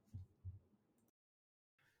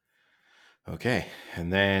 Okay,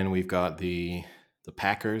 and then we've got the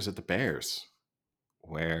Packers at the Bears,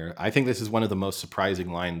 where I think this is one of the most surprising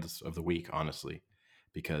lines of the week, honestly,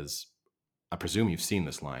 because I presume you've seen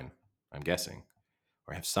this line, I'm guessing,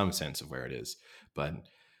 or have some sense of where it is. But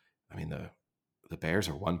I mean, the Bears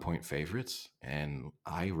are 1-point favorites, and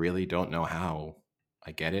I really don't know how.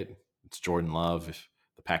 I get it. It's Jordan Love. If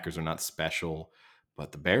the Packers are not special,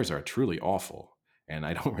 but the Bears are truly awful. And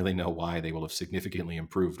I don't really know why they will have significantly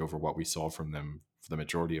improved over what we saw from them for the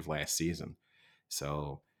majority of last season.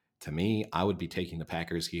 So to me, I would be taking the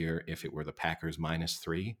Packers here if it were the Packers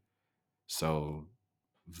 -3. So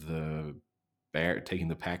the taking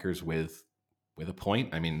the Packers with a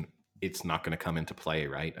point. I mean, it's not going to come into play,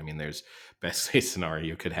 right? I mean, there's best case scenario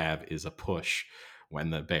you could have is a push when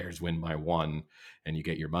the Bears win by 1 and you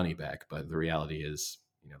get your money back. But the reality is,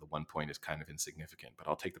 the 1 point is kind of insignificant. But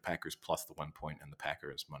I'll take the Packers plus the 1 point and the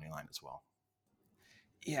Packers money line as well.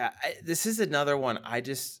 Yeah, this is another one. I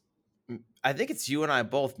think it's you and I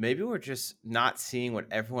both. Maybe we're just not seeing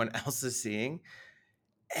what everyone else is seeing.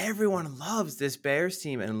 Everyone loves this Bears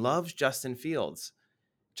team and loves Justin Fields.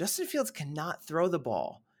 Justin Fields cannot throw the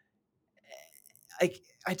ball.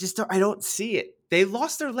 I don't see it. They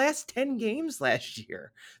lost their last 10 games last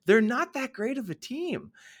year. They're not that great of a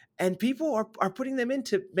team. And people are putting them in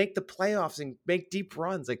to make the playoffs and make deep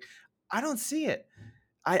runs. Like, I don't see it.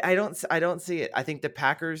 I don't see it. I think the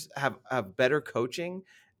Packers have better coaching,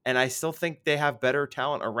 and I still think they have better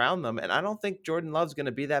talent around them. And I don't think Jordan Love's going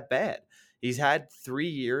to be that bad. He's had 3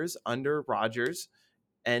 years under Rodgers,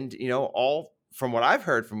 and all from what I've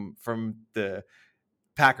heard from the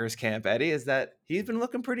Packers camp, Eddie, is that he's been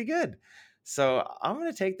looking pretty good. So I'm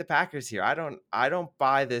going to take the Packers here. I don't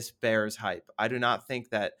buy this Bears hype. I do not think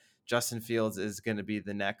that Justin Fields is going to be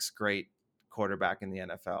the next great quarterback in the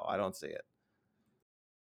NFL. I don't see it.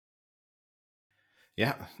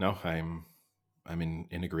 Yeah, no, I'm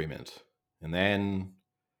in agreement. And then,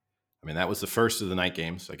 I mean, that was the first of the night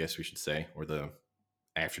games, I guess we should say, or the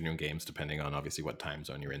afternoon games, depending on obviously what time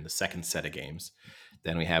zone you're in. The second set of games.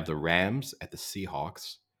 Then we have the Rams at the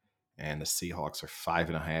Seahawks, and the Seahawks are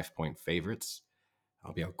 5.5-point favorites.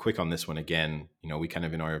 I'll be quick on this one again. We kind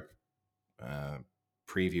of in our uh,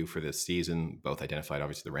 preview for this season both identified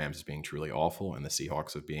obviously the Rams as being truly awful and the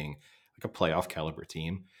Seahawks as being like a playoff caliber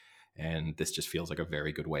team. And this just feels like a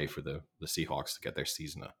very good way for the Seahawks to get their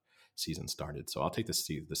season started. So I'll take the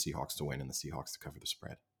Seahawks to win and the Seahawks to cover the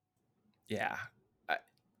spread. Yeah.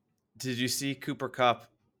 Did you see Cooper Kupp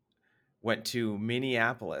went to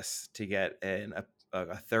Minneapolis to get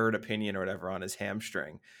a third opinion or whatever on his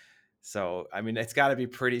hamstring? So, I mean, it's got to be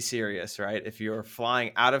pretty serious, right? If you're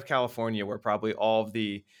flying out of California, where probably all of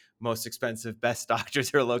the most expensive, best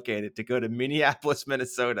doctors are located, to go to Minneapolis,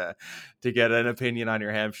 Minnesota to get an opinion on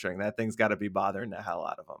your hamstring, that thing's got to be bothering the hell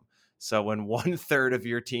out of them. So when 1/3 of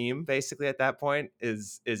your team basically at that point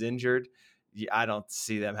is injured, I don't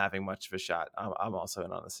see them having much of a shot. I'm also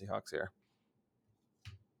in on the Seahawks here.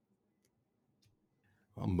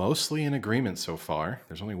 Well, mostly in agreement so far.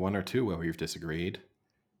 There's only one or two where we've disagreed.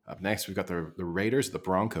 Up next, we've got the Raiders, the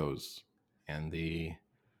Broncos, and the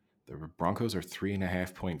Broncos are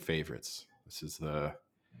 3.5-point favorites. This is the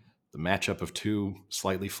matchup of two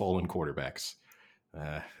slightly fallen quarterbacks.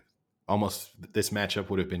 Almost this matchup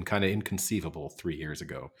would have been kind of inconceivable 3 years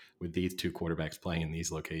ago with these two quarterbacks playing in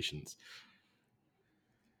these locations.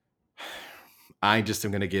 I just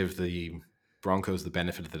am going to give the Broncos the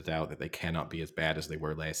benefit of the doubt that they cannot be as bad as they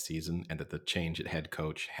were last season, and that the change at head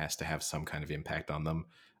coach has to have some kind of impact on them.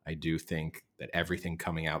 I do think that everything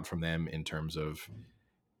coming out from them in terms of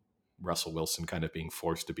Russell Wilson kind of being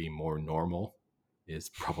forced to be more normal is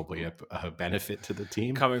probably a benefit to the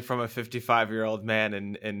team. Coming from a 55-year-old man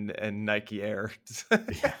in Nike Air.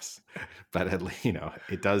 Yes, but at least,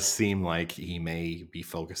 it does seem like he may be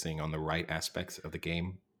focusing on the right aspects of the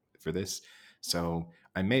game for this. So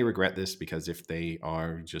I may regret this, because if they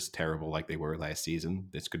are just terrible like they were last season,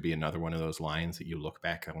 this could be another one of those lines that you look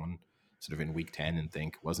back on sort of in week 10 and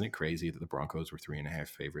think, wasn't it crazy that the Broncos were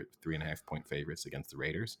 3.5 point favorites against the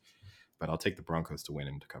Raiders? But I'll take the Broncos to win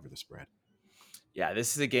and to cover the spread. Yeah,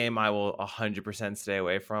 this is a game I will 100% stay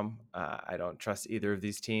away from. I don't trust either of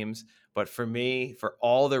these teams. But for me, for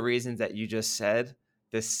all the reasons that you just said,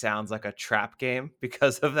 this sounds like a trap game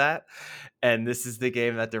because of that. And this is the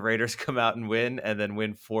game that the Raiders come out and win, and then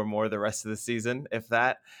win 4 more the rest of the season, if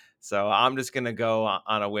that. So I'm just going to go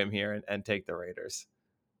on a whim here and take the Raiders.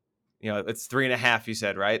 It's 3.5, you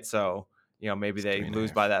said, right? So, maybe It's they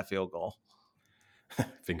lose by 3.5. that field goal.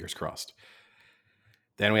 Fingers crossed.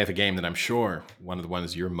 Then we have a game that I'm sure one of the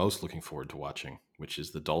ones you're most looking forward to watching, which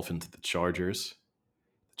is the Dolphins at the Chargers.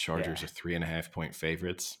 The Chargers Yeah. are 3.5 point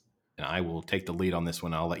favorites, and I will take the lead on this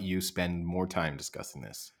one. I'll let you spend more time discussing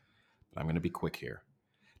this, but I'm going to be quick here.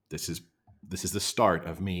 This is the start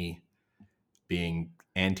of me being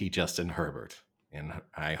anti Justin Herbert, and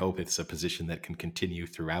I hope it's a position that can continue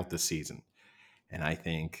throughout the season. And I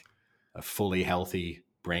think a fully healthy,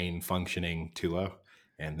 brain functioning Tua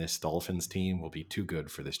and this Dolphins team will be too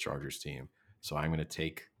good for this Chargers team. So I'm going to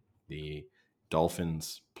take the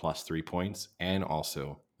Dolphins plus 3 points, and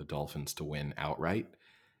also the Dolphins to win outright.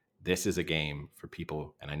 This is a game for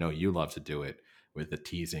people, and I know you love to do it with the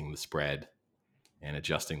teasing the spread and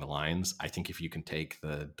adjusting the lines. I think if you can take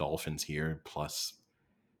the Dolphins here plus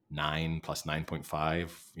 9, plus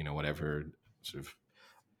 9.5, whatever sort of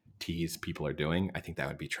tease people are doing, I think that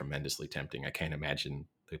would be tremendously tempting. I can't imagine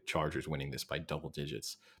the Chargers winning this by double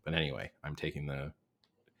digits. But anyway, I'm taking them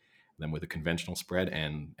with a conventional spread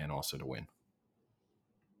and also to win.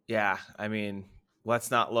 Yeah, I mean, let's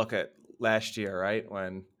not look at last year, right?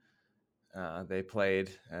 When they played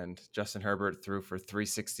and Justin Herbert threw for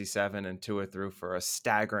 367 and Tua threw for a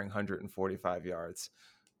staggering 145 yards.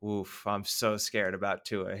 Oof, I'm so scared about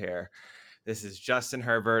Tua here. This is Justin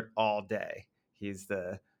Herbert all day. He's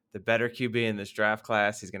the better QB in this draft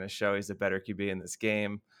class. He's going to show he's the better QB in this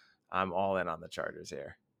game. I'm all in on the Chargers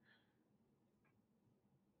here.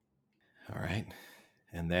 All right.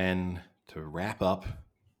 And then to wrap up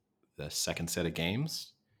the second set of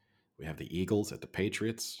games, we have the Eagles at the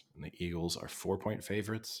Patriots, and the Eagles are 4-point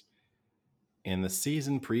favorites. In the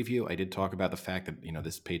season preview, I did talk about the fact that,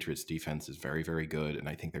 this Patriots defense is very, very good, and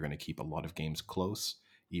I think they're going to keep a lot of games close,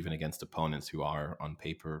 even against opponents who are, on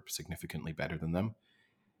paper, significantly better than them.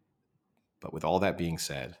 But with all that being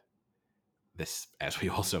said, this, as we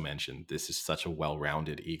also mentioned, this is such a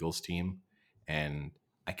well-rounded Eagles team, and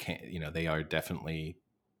I can't, they are definitely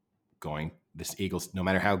this Eagles, no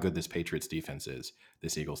matter how good this Patriots defense is,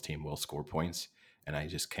 this Eagles team will score points, and I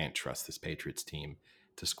just can't trust this Patriots team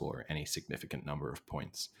to score any significant number of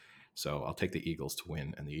points. So I'll take the Eagles to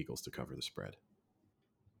win and the Eagles to cover the spread.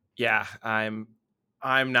 Yeah, I'm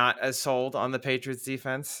not as sold on the Patriots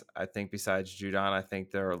defense. I think besides Judon, I think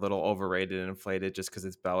they're a little overrated and inflated just because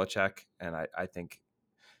it's Belichick. And I think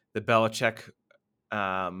the Belichick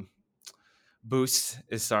boost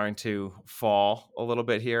is starting to fall a little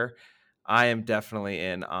bit here. I am definitely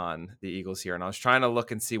in on the Eagles here. And I was trying to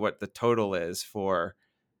look and see what the total is for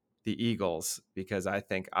the Eagles, because I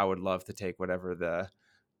think I would love to take whatever the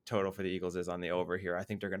total for the Eagles is on the over here. I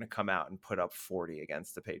think they're going to come out and put up 40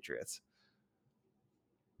 against the Patriots.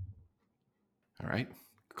 All right.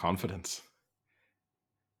 Confidence.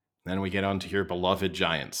 Then we get on to your beloved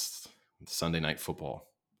Giants. Sunday Night Football.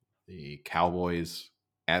 The Cowboys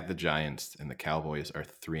at the Giants, and the Cowboys are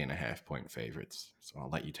 3.5 point favorites. So I'll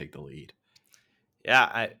let you take the lead.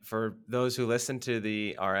 Yeah, for those who listen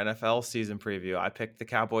to our NFL season preview, I picked the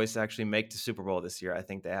Cowboys to actually make the Super Bowl this year. I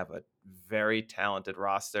think they have a very talented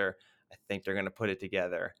roster. I think they're going to put it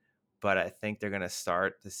together, but I think they're going to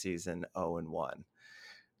start the season 0-1,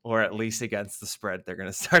 or at least against the spread, they're going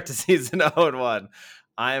to start the season 0-1.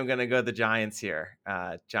 I am going to go the Giants here.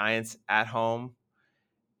 Giants at home.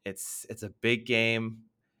 It's a big game.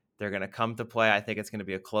 They're going to come to play. I think it's going to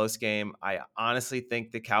be a close game. I honestly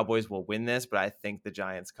think the Cowboys will win this, but I think the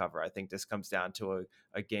Giants cover. I think this comes down to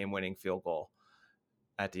a game-winning field goal.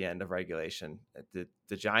 at the end of regulation.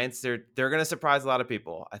 The Giants, they're going to surprise a lot of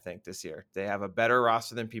people, I think, this year. They have a better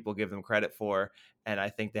roster than people give them credit for, and I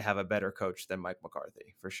think they have a better coach than Mike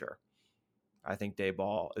McCarthy, for sure. I think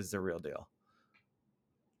Dayball is the real deal.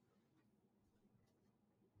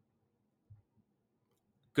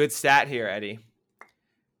 Good stat here, Eddie.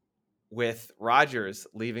 With Rodgers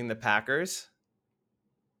leaving the Packers,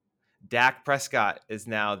 Dak Prescott is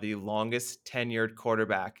now the longest tenured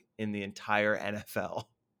quarterback in the entire NFL.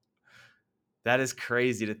 That is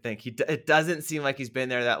crazy to think. It doesn't seem like he's been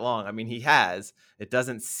there that long. I mean, he has. It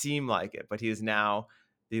doesn't seem like it, but he is now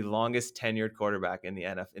the longest tenured quarterback in the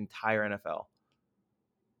entire NFL.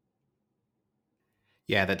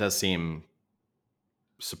 Yeah, that does seem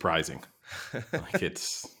surprising. Like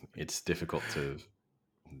it's difficult to.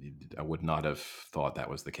 I would not have thought that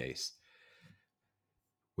was the case.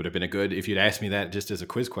 Would have been a good if you'd asked me that just as a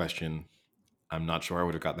quiz question. I'm not sure I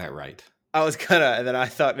would have got that right. I was gonna, and then I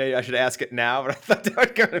thought maybe I should ask it now, but I thought that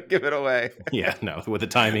would kind of give it away. Yeah, no, with the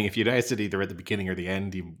timing, if you'd asked it either at the beginning or the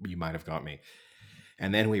end, you might have got me.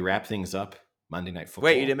 And then we wrap things up Monday Night Football.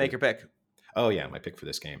 Wait, you didn't make your pick. Oh yeah, my pick for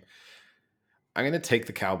this game. I'm going to take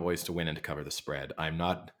the Cowboys to win and to cover the spread. I'm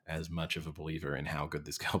not as much of a believer in how good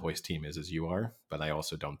this Cowboys team is as you are, but I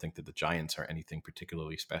also don't think that the Giants are anything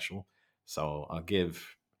particularly special. So I'll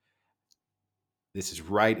give. This is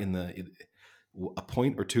right in a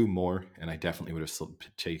point or two more, and I definitely would have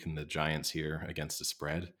taken the Giants here against the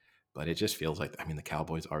spread. But it just feels like, I mean, the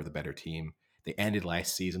Cowboys are the better team. They ended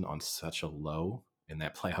last season on such a low in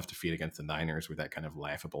that playoff defeat against the Niners with that kind of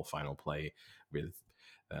laughable final play with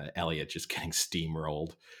Elliott just getting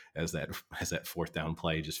steamrolled as that fourth down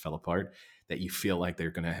play just fell apart, that you feel like they're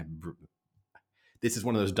going to have. This is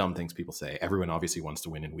one of those dumb things people say. Everyone obviously wants to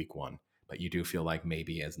win in week one, but you do feel like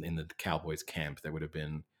maybe as in the Cowboys camp,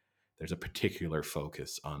 there's a particular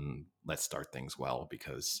focus on let's start things well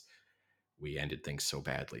because we ended things so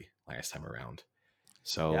badly last time around.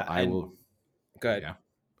 So Yeah, I will. Good. Yeah.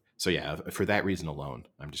 So yeah, for that reason alone,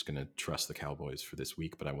 I'm just going to trust the Cowboys for this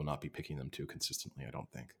week, but I will not be picking them too consistently, I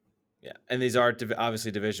don't think. Yeah, and these are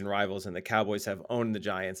obviously division rivals, and the Cowboys have owned the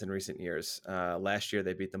Giants in recent years. Last year,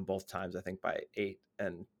 they beat them both times, I think, by 8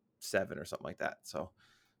 and 7 or something like that. So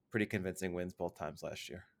pretty convincing wins both times last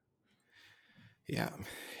year. Yeah,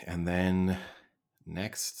 and then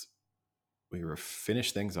next, we were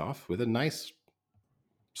finish things off with a nice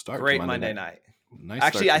start. Great to Monday night. Nice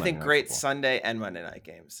Actually, I Monday think Night great Football. Sunday and Monday night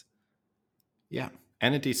games. Yeah,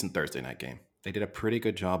 and a decent Thursday night game. They did a pretty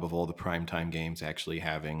good job of all the primetime games actually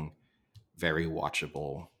having very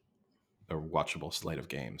watchable slate of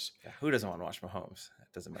games. Yeah, who doesn't want to watch Mahomes?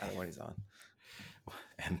 It doesn't matter when he's on.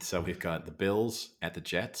 And so we've got the Bills at the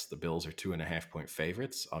Jets. The Bills are 2.5-point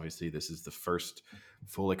favorites. Obviously, this is the first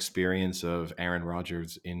full experience of Aaron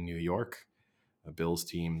Rodgers in New York, a Bills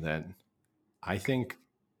team that I think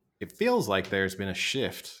it feels like there's been a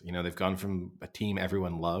shift. You know, they've gone from a team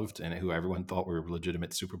everyone loved and who everyone thought were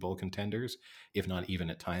legitimate Super Bowl contenders, if not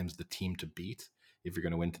even at times the team to beat if you're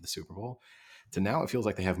going to win to the Super Bowl, to now it feels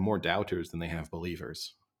like they have more doubters than they have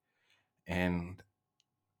believers. And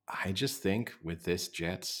I just think with this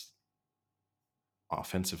Jets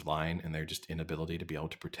offensive line and their just inability to be able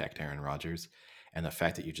to protect Aaron Rodgers and the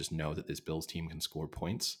fact that you just know that this Bills team can score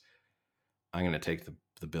points, I'm going to take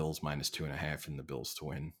the Bills -2.5 and the Bills to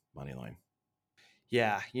win money line.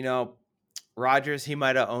 Yeah, Rodgers, he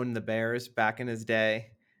might have owned the Bears back in his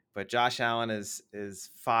day, but Josh Allen is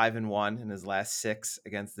 5-1 in his last 6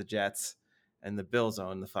 against the Jets, and the Bills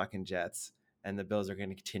own the fucking Jets, and the Bills are going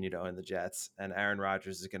to continue to own the Jets, and Aaron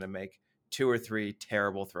Rodgers is going to make 2 or 3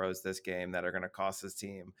 terrible throws this game that are going to cost his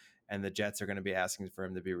team, and the Jets are going to be asking for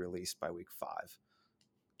him to be released by week 5.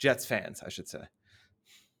 Jets fans, I should say.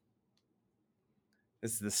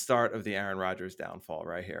 This is the start of the Aaron Rodgers downfall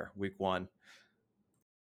right here, week 1.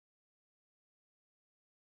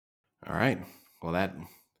 All right. Well,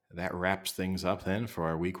 that wraps things up then for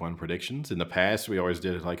our week 1 predictions. In the past, we always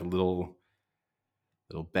did like a little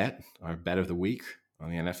bet, our bet of the week on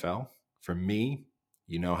the NFL. For me,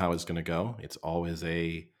 you know how it's going to go. It's always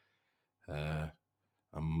a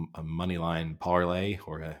money line parlay,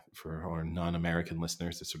 or for our non-American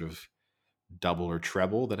listeners, a sort of double or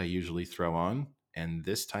treble that I usually throw on. And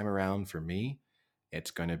this time around, for me,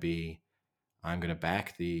 it's going to be I'm going to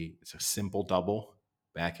back it's a simple double,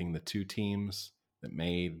 backing the 2 teams that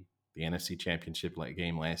made the NFC Championship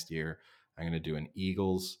game last year. I'm going to do an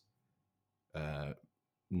Eagles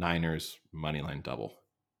Niners moneyline double.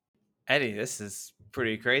 Eddie, this is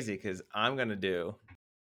pretty crazy because I'm going to do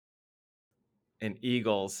an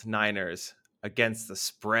Eagles Niners against the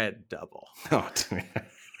spread double. Oh,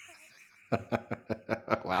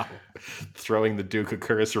 wow. throwing the Duke of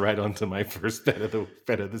Curse right onto my first bet of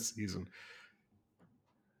the season.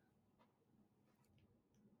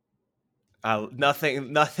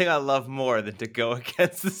 Nothing I love more than to go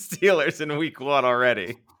against the Steelers in week 1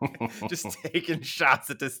 already. Just taking shots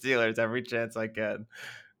at the Steelers every chance I can.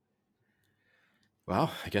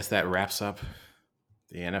 Well, I guess that wraps up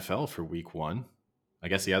the NFL for week 1. I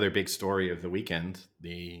guess the other big story of the weekend,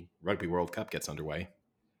 the Rugby World Cup gets underway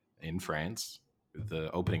in France. The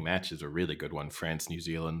opening match is a really good one, France, New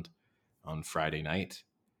Zealand on Friday night.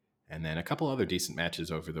 And then a couple other decent matches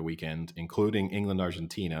over the weekend, including England,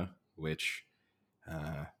 Argentina, which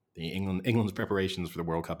the England's preparations for the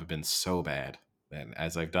World Cup have been so bad that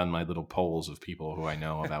as I've done my little polls of people who I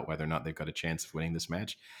know about whether or not they've got a chance of winning this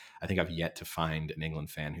match, I think I've yet to find an England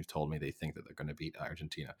fan who's told me they think that they're going to beat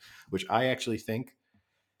Argentina, which I actually think,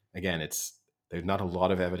 again, there's not a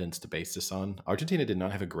lot of evidence to base this on. Argentina did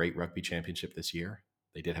not have a great rugby championship this year.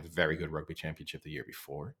 They did have a very good rugby championship the year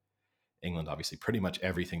before. England, obviously, pretty much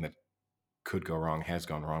everything that could go wrong has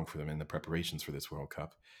gone wrong for them in the preparations for this World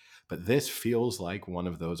Cup. But this feels like one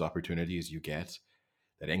of those opportunities you get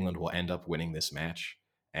that England will end up winning this match.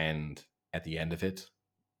 And at the end of it,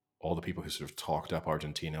 all the people who sort of talked up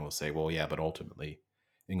Argentina will say, well, yeah, but ultimately,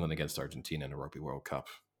 England against Argentina in a Rugby World Cup,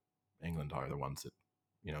 England are the ones that,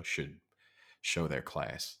 should show their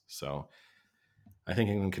class. So I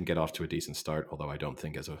think England can get off to a decent start, although I don't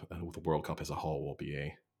think the World Cup as a whole will be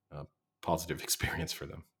a positive experience for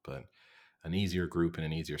them. But an easier group and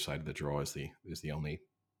an easier side of the draw is the only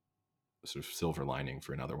sort of silver lining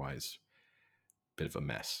for an otherwise bit of a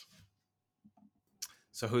mess.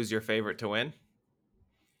 So who's your favorite to win?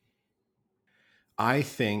 I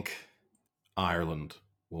think Ireland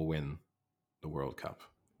will win the World Cup.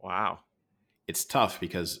 Wow. It's tough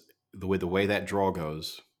because the way that draw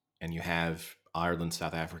goes, and you have Ireland,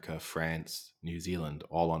 South Africa, France, New Zealand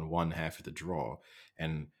all on one half of the draw,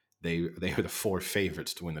 and they are the 4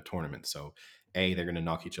 favorites to win the tournament. So A, they're going to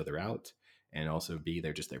knock each other out, and also B,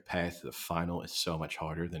 their path to the final is so much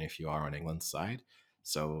harder than if you are on England's side.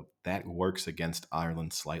 So that works against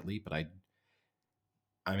Ireland slightly, but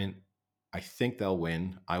I mean, I think they'll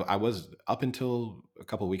win. I was up until a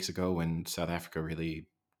couple of weeks ago when South Africa really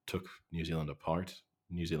took New Zealand apart.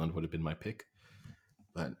 New Zealand would have been my pick,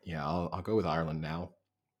 but yeah, I'll go with Ireland now.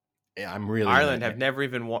 Yeah, I'm really Ireland have never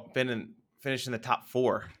even finished in the top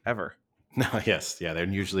 4 ever. no, yes, yeah. They're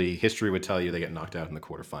usually history would tell you they get knocked out in the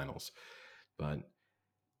quarterfinals, but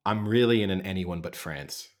I'm really in an anyone but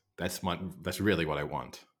France. That's really what I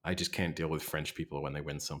want. I just can't deal with French people when they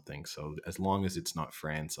win something. So as long as it's not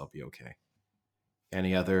France, I'll be okay.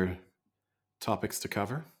 Any other topics to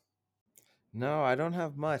cover? No, I don't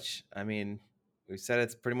have much. I mean, we said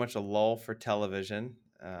it's pretty much a lull for television.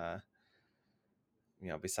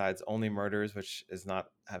 Besides Only Murders, which is not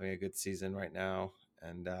having a good season right now,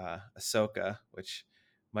 and Ahsoka, which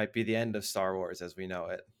might be the end of Star Wars as we know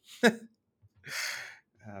it.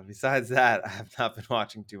 Besides that, I have not been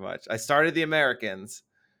watching too much. I started The Americans.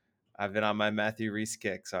 I've been on my Matthew Reese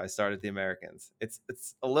kick, so I started The Americans. It's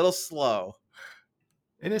a little slow.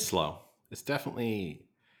 It is slow. It's definitely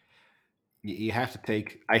you have to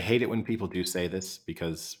take. I hate it when people do say this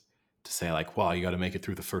because to say like, "Well, you got to make it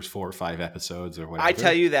through the first 4 or 5 episodes or whatever." I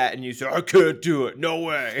tell you that, and you say, "I can't do it. No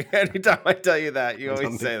way." Anytime I tell you that, you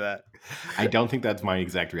always say that. I don't think that's my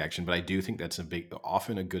exact reaction, but I do think that's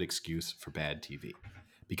often a good excuse for bad TV.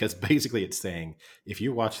 Because basically it's saying if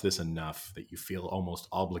you watch this enough that you feel almost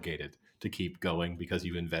obligated to keep going because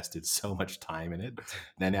you've invested so much time in it,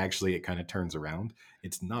 then actually it kind of turns around.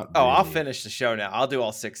 It's not Oh, really I'll finish the show now. I'll do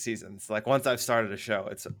all 6 seasons. Like once I've started a show,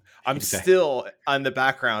 I'm exactly. still on the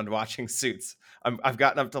background watching Suits. I've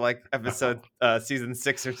gotten up to like episode season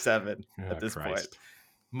 6 or 7 Oh, at this point. Christ.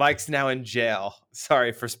 Mike's now in jail.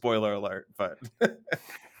 Sorry for spoiler alert, but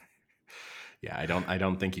Yeah, I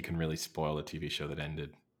don't think you can really spoil a TV show that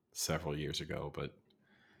ended several years ago, but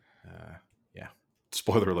yeah.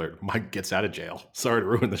 Spoiler alert, Mike gets out of jail. Sorry to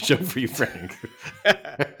ruin the show for you, Frank.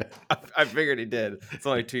 I figured he did. It's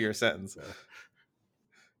only a 2-year sentence.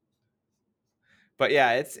 But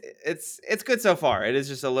yeah, it's good so far. It is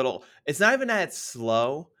just a little. It's not even that it's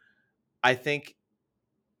slow. I think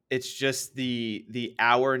it's just the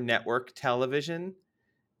hour network television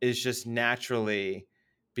is just naturally,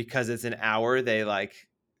 because it's an hour, they like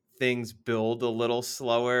things build a little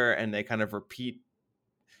slower and they kind of repeat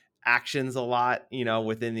actions a lot,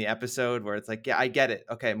 within the episode, where it's like, yeah, I get it.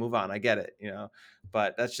 Okay, move on. I get it.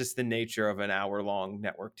 But that's just the nature of an hour long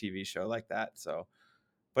network TV show like that. So,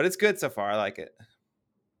 but it's good so far. I like it.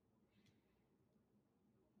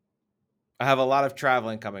 I have a lot of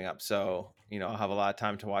traveling coming up, so I'll have a lot of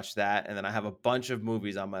time to watch that, and then I have a bunch of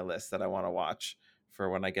movies on my list that I want to watch for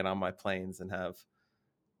when I get on my planes and have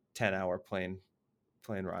 10-hour plane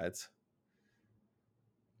rides.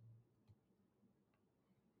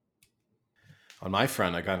 On my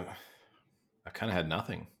front, I kind of had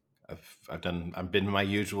nothing. I've been in my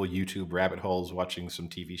usual YouTube rabbit holes watching some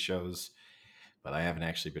TV shows, but I haven't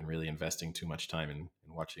actually been really investing too much time in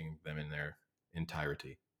watching them in their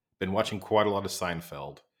entirety. Been watching quite a lot of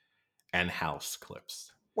Seinfeld and House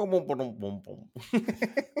clips. Boom, boom, boom, boom, boom.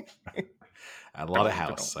 A lot of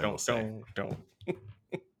House, I will say.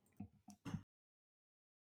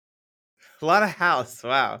 A lot of House.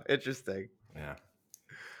 Wow, interesting. Yeah.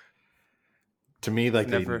 To me, like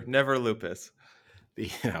Never lupus.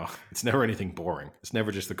 it's never anything boring. It's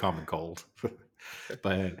never just the common cold.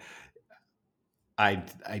 But I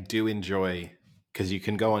do enjoy, because you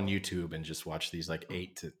can go on YouTube and just watch these like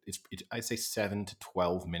I'd say 7 to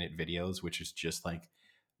 12 minute videos, which is just like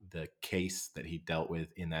the case that he dealt with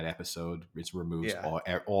in that episode. It removes Yeah. all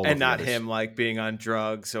And of the not other him like being on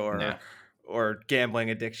drugs nah, or gambling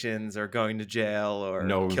addictions or going to jail or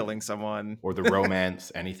no, killing someone. or the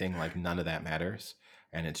romance, anything, like none of that matters.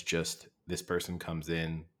 And it's just this person comes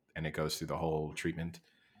in and it goes through the whole treatment.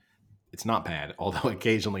 It's not bad, although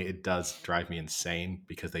occasionally it does drive me insane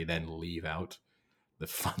because they then leave out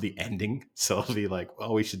the ending. So it'll be like,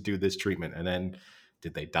 oh, we should do this treatment, and then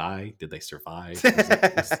did they die? Did they survive?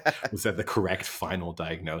 Was that the correct final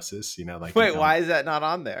diagnosis? Like, Wait, why is that not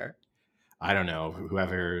on there? I don't know.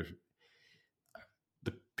 Whoever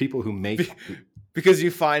the people who make because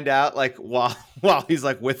you find out like while he's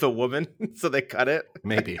like with a woman, so they cut it.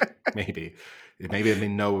 maybe I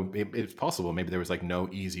mean, no, it's possible. Maybe there was like no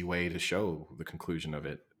easy way to show the conclusion of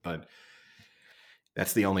it, but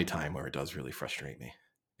that's the only time where it does really frustrate me.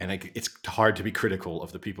 And it's hard to be critical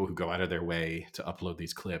of the people who go out of their way to upload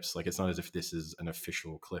these clips. Like, it's not as if this is an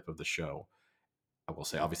official clip of the show. I will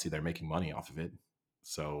say, obviously, they're making money off of it,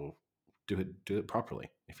 so do it properly.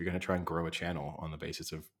 If you're going to try and grow a channel on the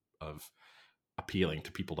basis of appealing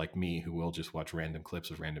to people like me who will just watch random clips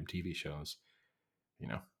of random TV shows,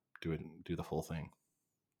 do the full thing.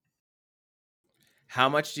 How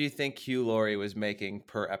much do you think Hugh Laurie was making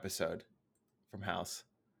per episode from House?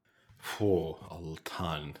 Oh, a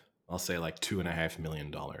ton. I'll say like $2.5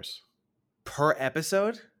 million per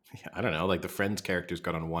episode. Yeah, I don't know. Like the Friends characters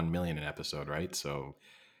got on 1 million an episode, right? So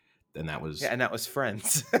then that was and that was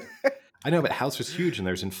Friends. I know, but House was huge, and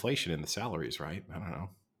there's inflation in the salaries, right? I don't know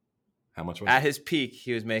how much was at it? his peak.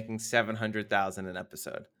 He was making $700,000 an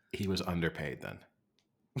episode. He was underpaid then.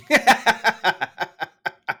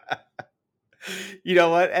 You know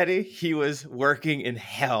what, Eddie? He was working in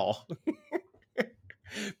hell.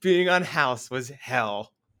 Being on House was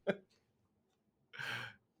hell.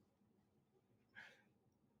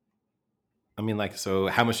 I mean, like, so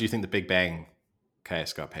how much do you think the Big Bang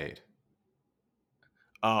cast got paid?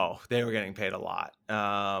 Oh, they were getting paid a lot.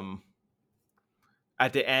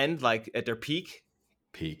 At the end, like at their peak,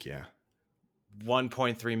 yeah,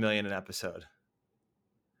 $1.3 million an episode.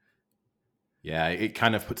 Yeah, it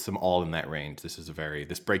kind of puts them all in that range. This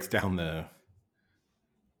breaks down the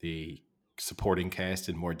supporting cast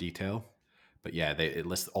in more detail. But yeah, it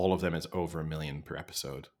lists all of them as over $1 million per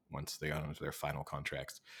episode once they got into their final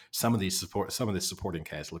contracts. Some of the supporting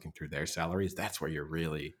cast, looking through their salaries, that's where you're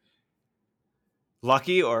really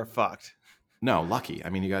lucky or fucked. No, lucky.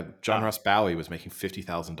 I mean, you got John Ross Bowie was making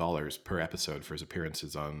 $50,000 per episode for his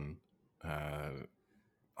appearances on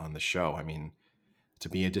the show. I mean, to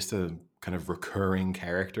be just a kind of recurring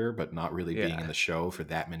character, but not really being in the show for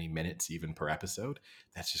that many minutes, even per episode,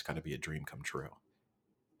 that's just got to be a dream come true.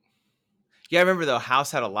 Yeah, I remember though,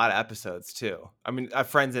 House had a lot of episodes too. I mean,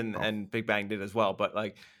 Friends and Big Bang did as well. But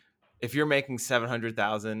like, if you're making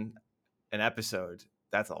 $700,000 an episode,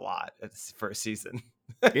 that's a lot for a season.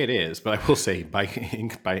 It is, but I will say,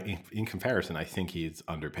 in comparison, I think he's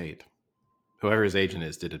underpaid. Whoever his agent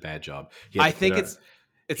is did a bad job. I think it's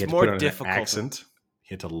more difficult. Accent.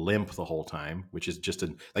 He had to limp the whole time, which is just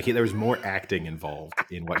there was more acting involved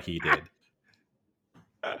in what he did.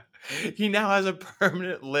 He now has a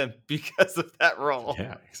permanent limp because of that role.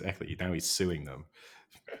 Yeah, exactly. Now he's suing them.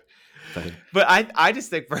 But I just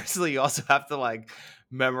think personally, you also have to like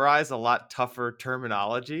memorize a lot tougher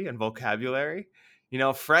terminology and vocabulary.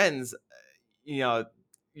 Friends,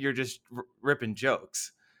 you're just ripping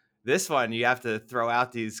jokes. This one, you have to throw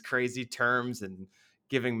out these crazy terms and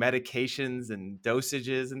giving medications and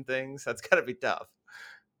dosages and things. That's got to be tough.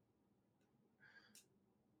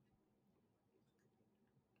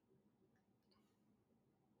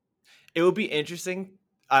 It would be interesting.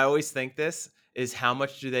 I always think this is how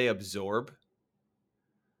much do they absorb?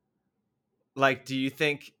 Like, do you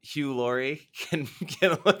think Hugh Laurie can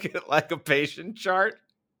look at like a patient chart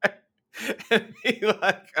and be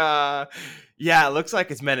like, yeah, it looks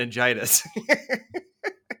like it's meningitis?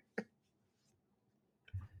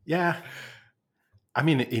 Yeah. I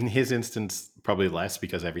mean, in his instance, probably less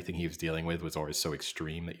because everything he was dealing with was always so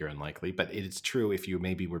extreme that you're unlikely. But it's true if you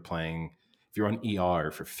maybe were playing, if you're on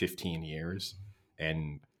ER for 15 years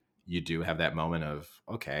and you do have that moment of,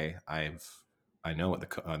 okay, I know what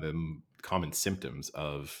the common symptoms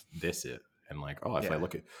of this is. And like, oh, if I Yeah.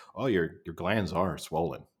 look at, oh, your glands are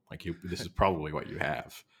swollen. Like this is probably what you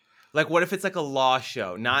have. Like, what if it's like a law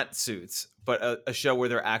show, not Suits, but a show where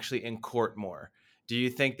they're actually in court more? Do you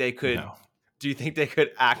think they could? No. Do you think they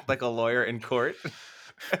could act like a lawyer in court?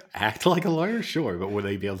 Act like a lawyer, sure, but would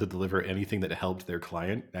they be able to deliver anything that helped their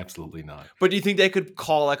client? Absolutely not. But do you think they could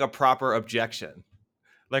call like a proper objection?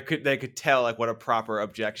 Like, they could tell like what a proper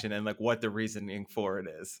objection and like what the reasoning for it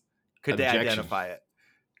is? Could they Objection. identify it?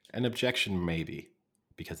 An objection, maybe,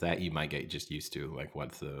 because that you might get just used to, like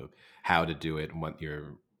what the how to do it and what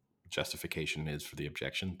your justification is for the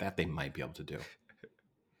objection. That they might be able to do,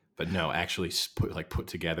 but no, actually put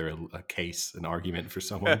together a case, an argument for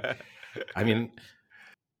someone. I mean,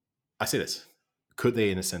 I say this. Could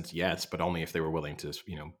they, in a sense, yes, but only if they were willing to,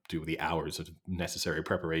 do the hours of necessary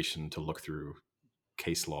preparation to look through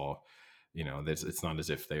case law. It's not as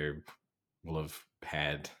if they will have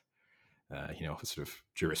had sort of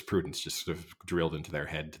jurisprudence just sort of drilled into their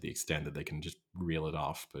head to the extent that they can just reel it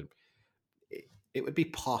off. But it would be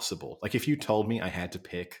possible. Like if you told me I had to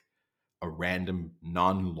pick a random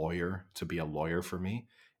non-lawyer to be a lawyer for me,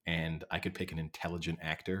 and I could pick an intelligent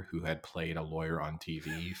actor who had played a lawyer on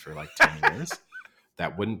TV for like 10 years,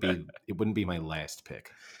 it wouldn't be my last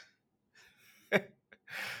pick.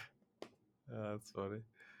 Oh, that's funny.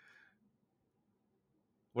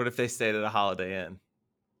 What if they stayed at a Holiday Inn?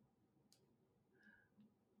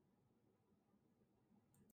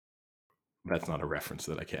 That's not a reference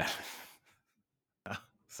that I get. Oh,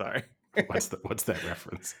 sorry. What's that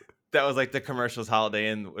reference? That was like the commercials Holiday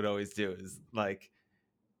Inn would always do, is like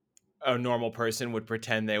a normal person would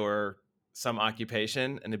pretend they were some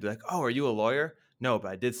occupation and they'd be like, oh, are you a lawyer? No,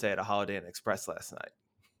 but I did stay at a Holiday Inn Express last night.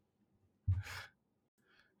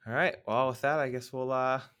 All right. Well, with that, I guess we'll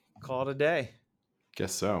call it a day.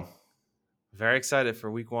 Guess so. Very excited for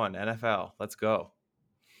week 1, NFL. Let's go.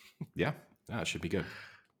 Yeah, it should be good.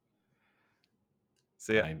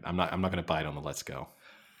 See ya. I'm not going to bite on the let's go.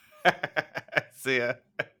 See ya.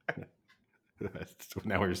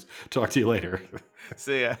 Now we're just talk to you later.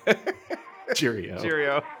 See ya. Cheerio.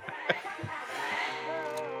 Cheerio.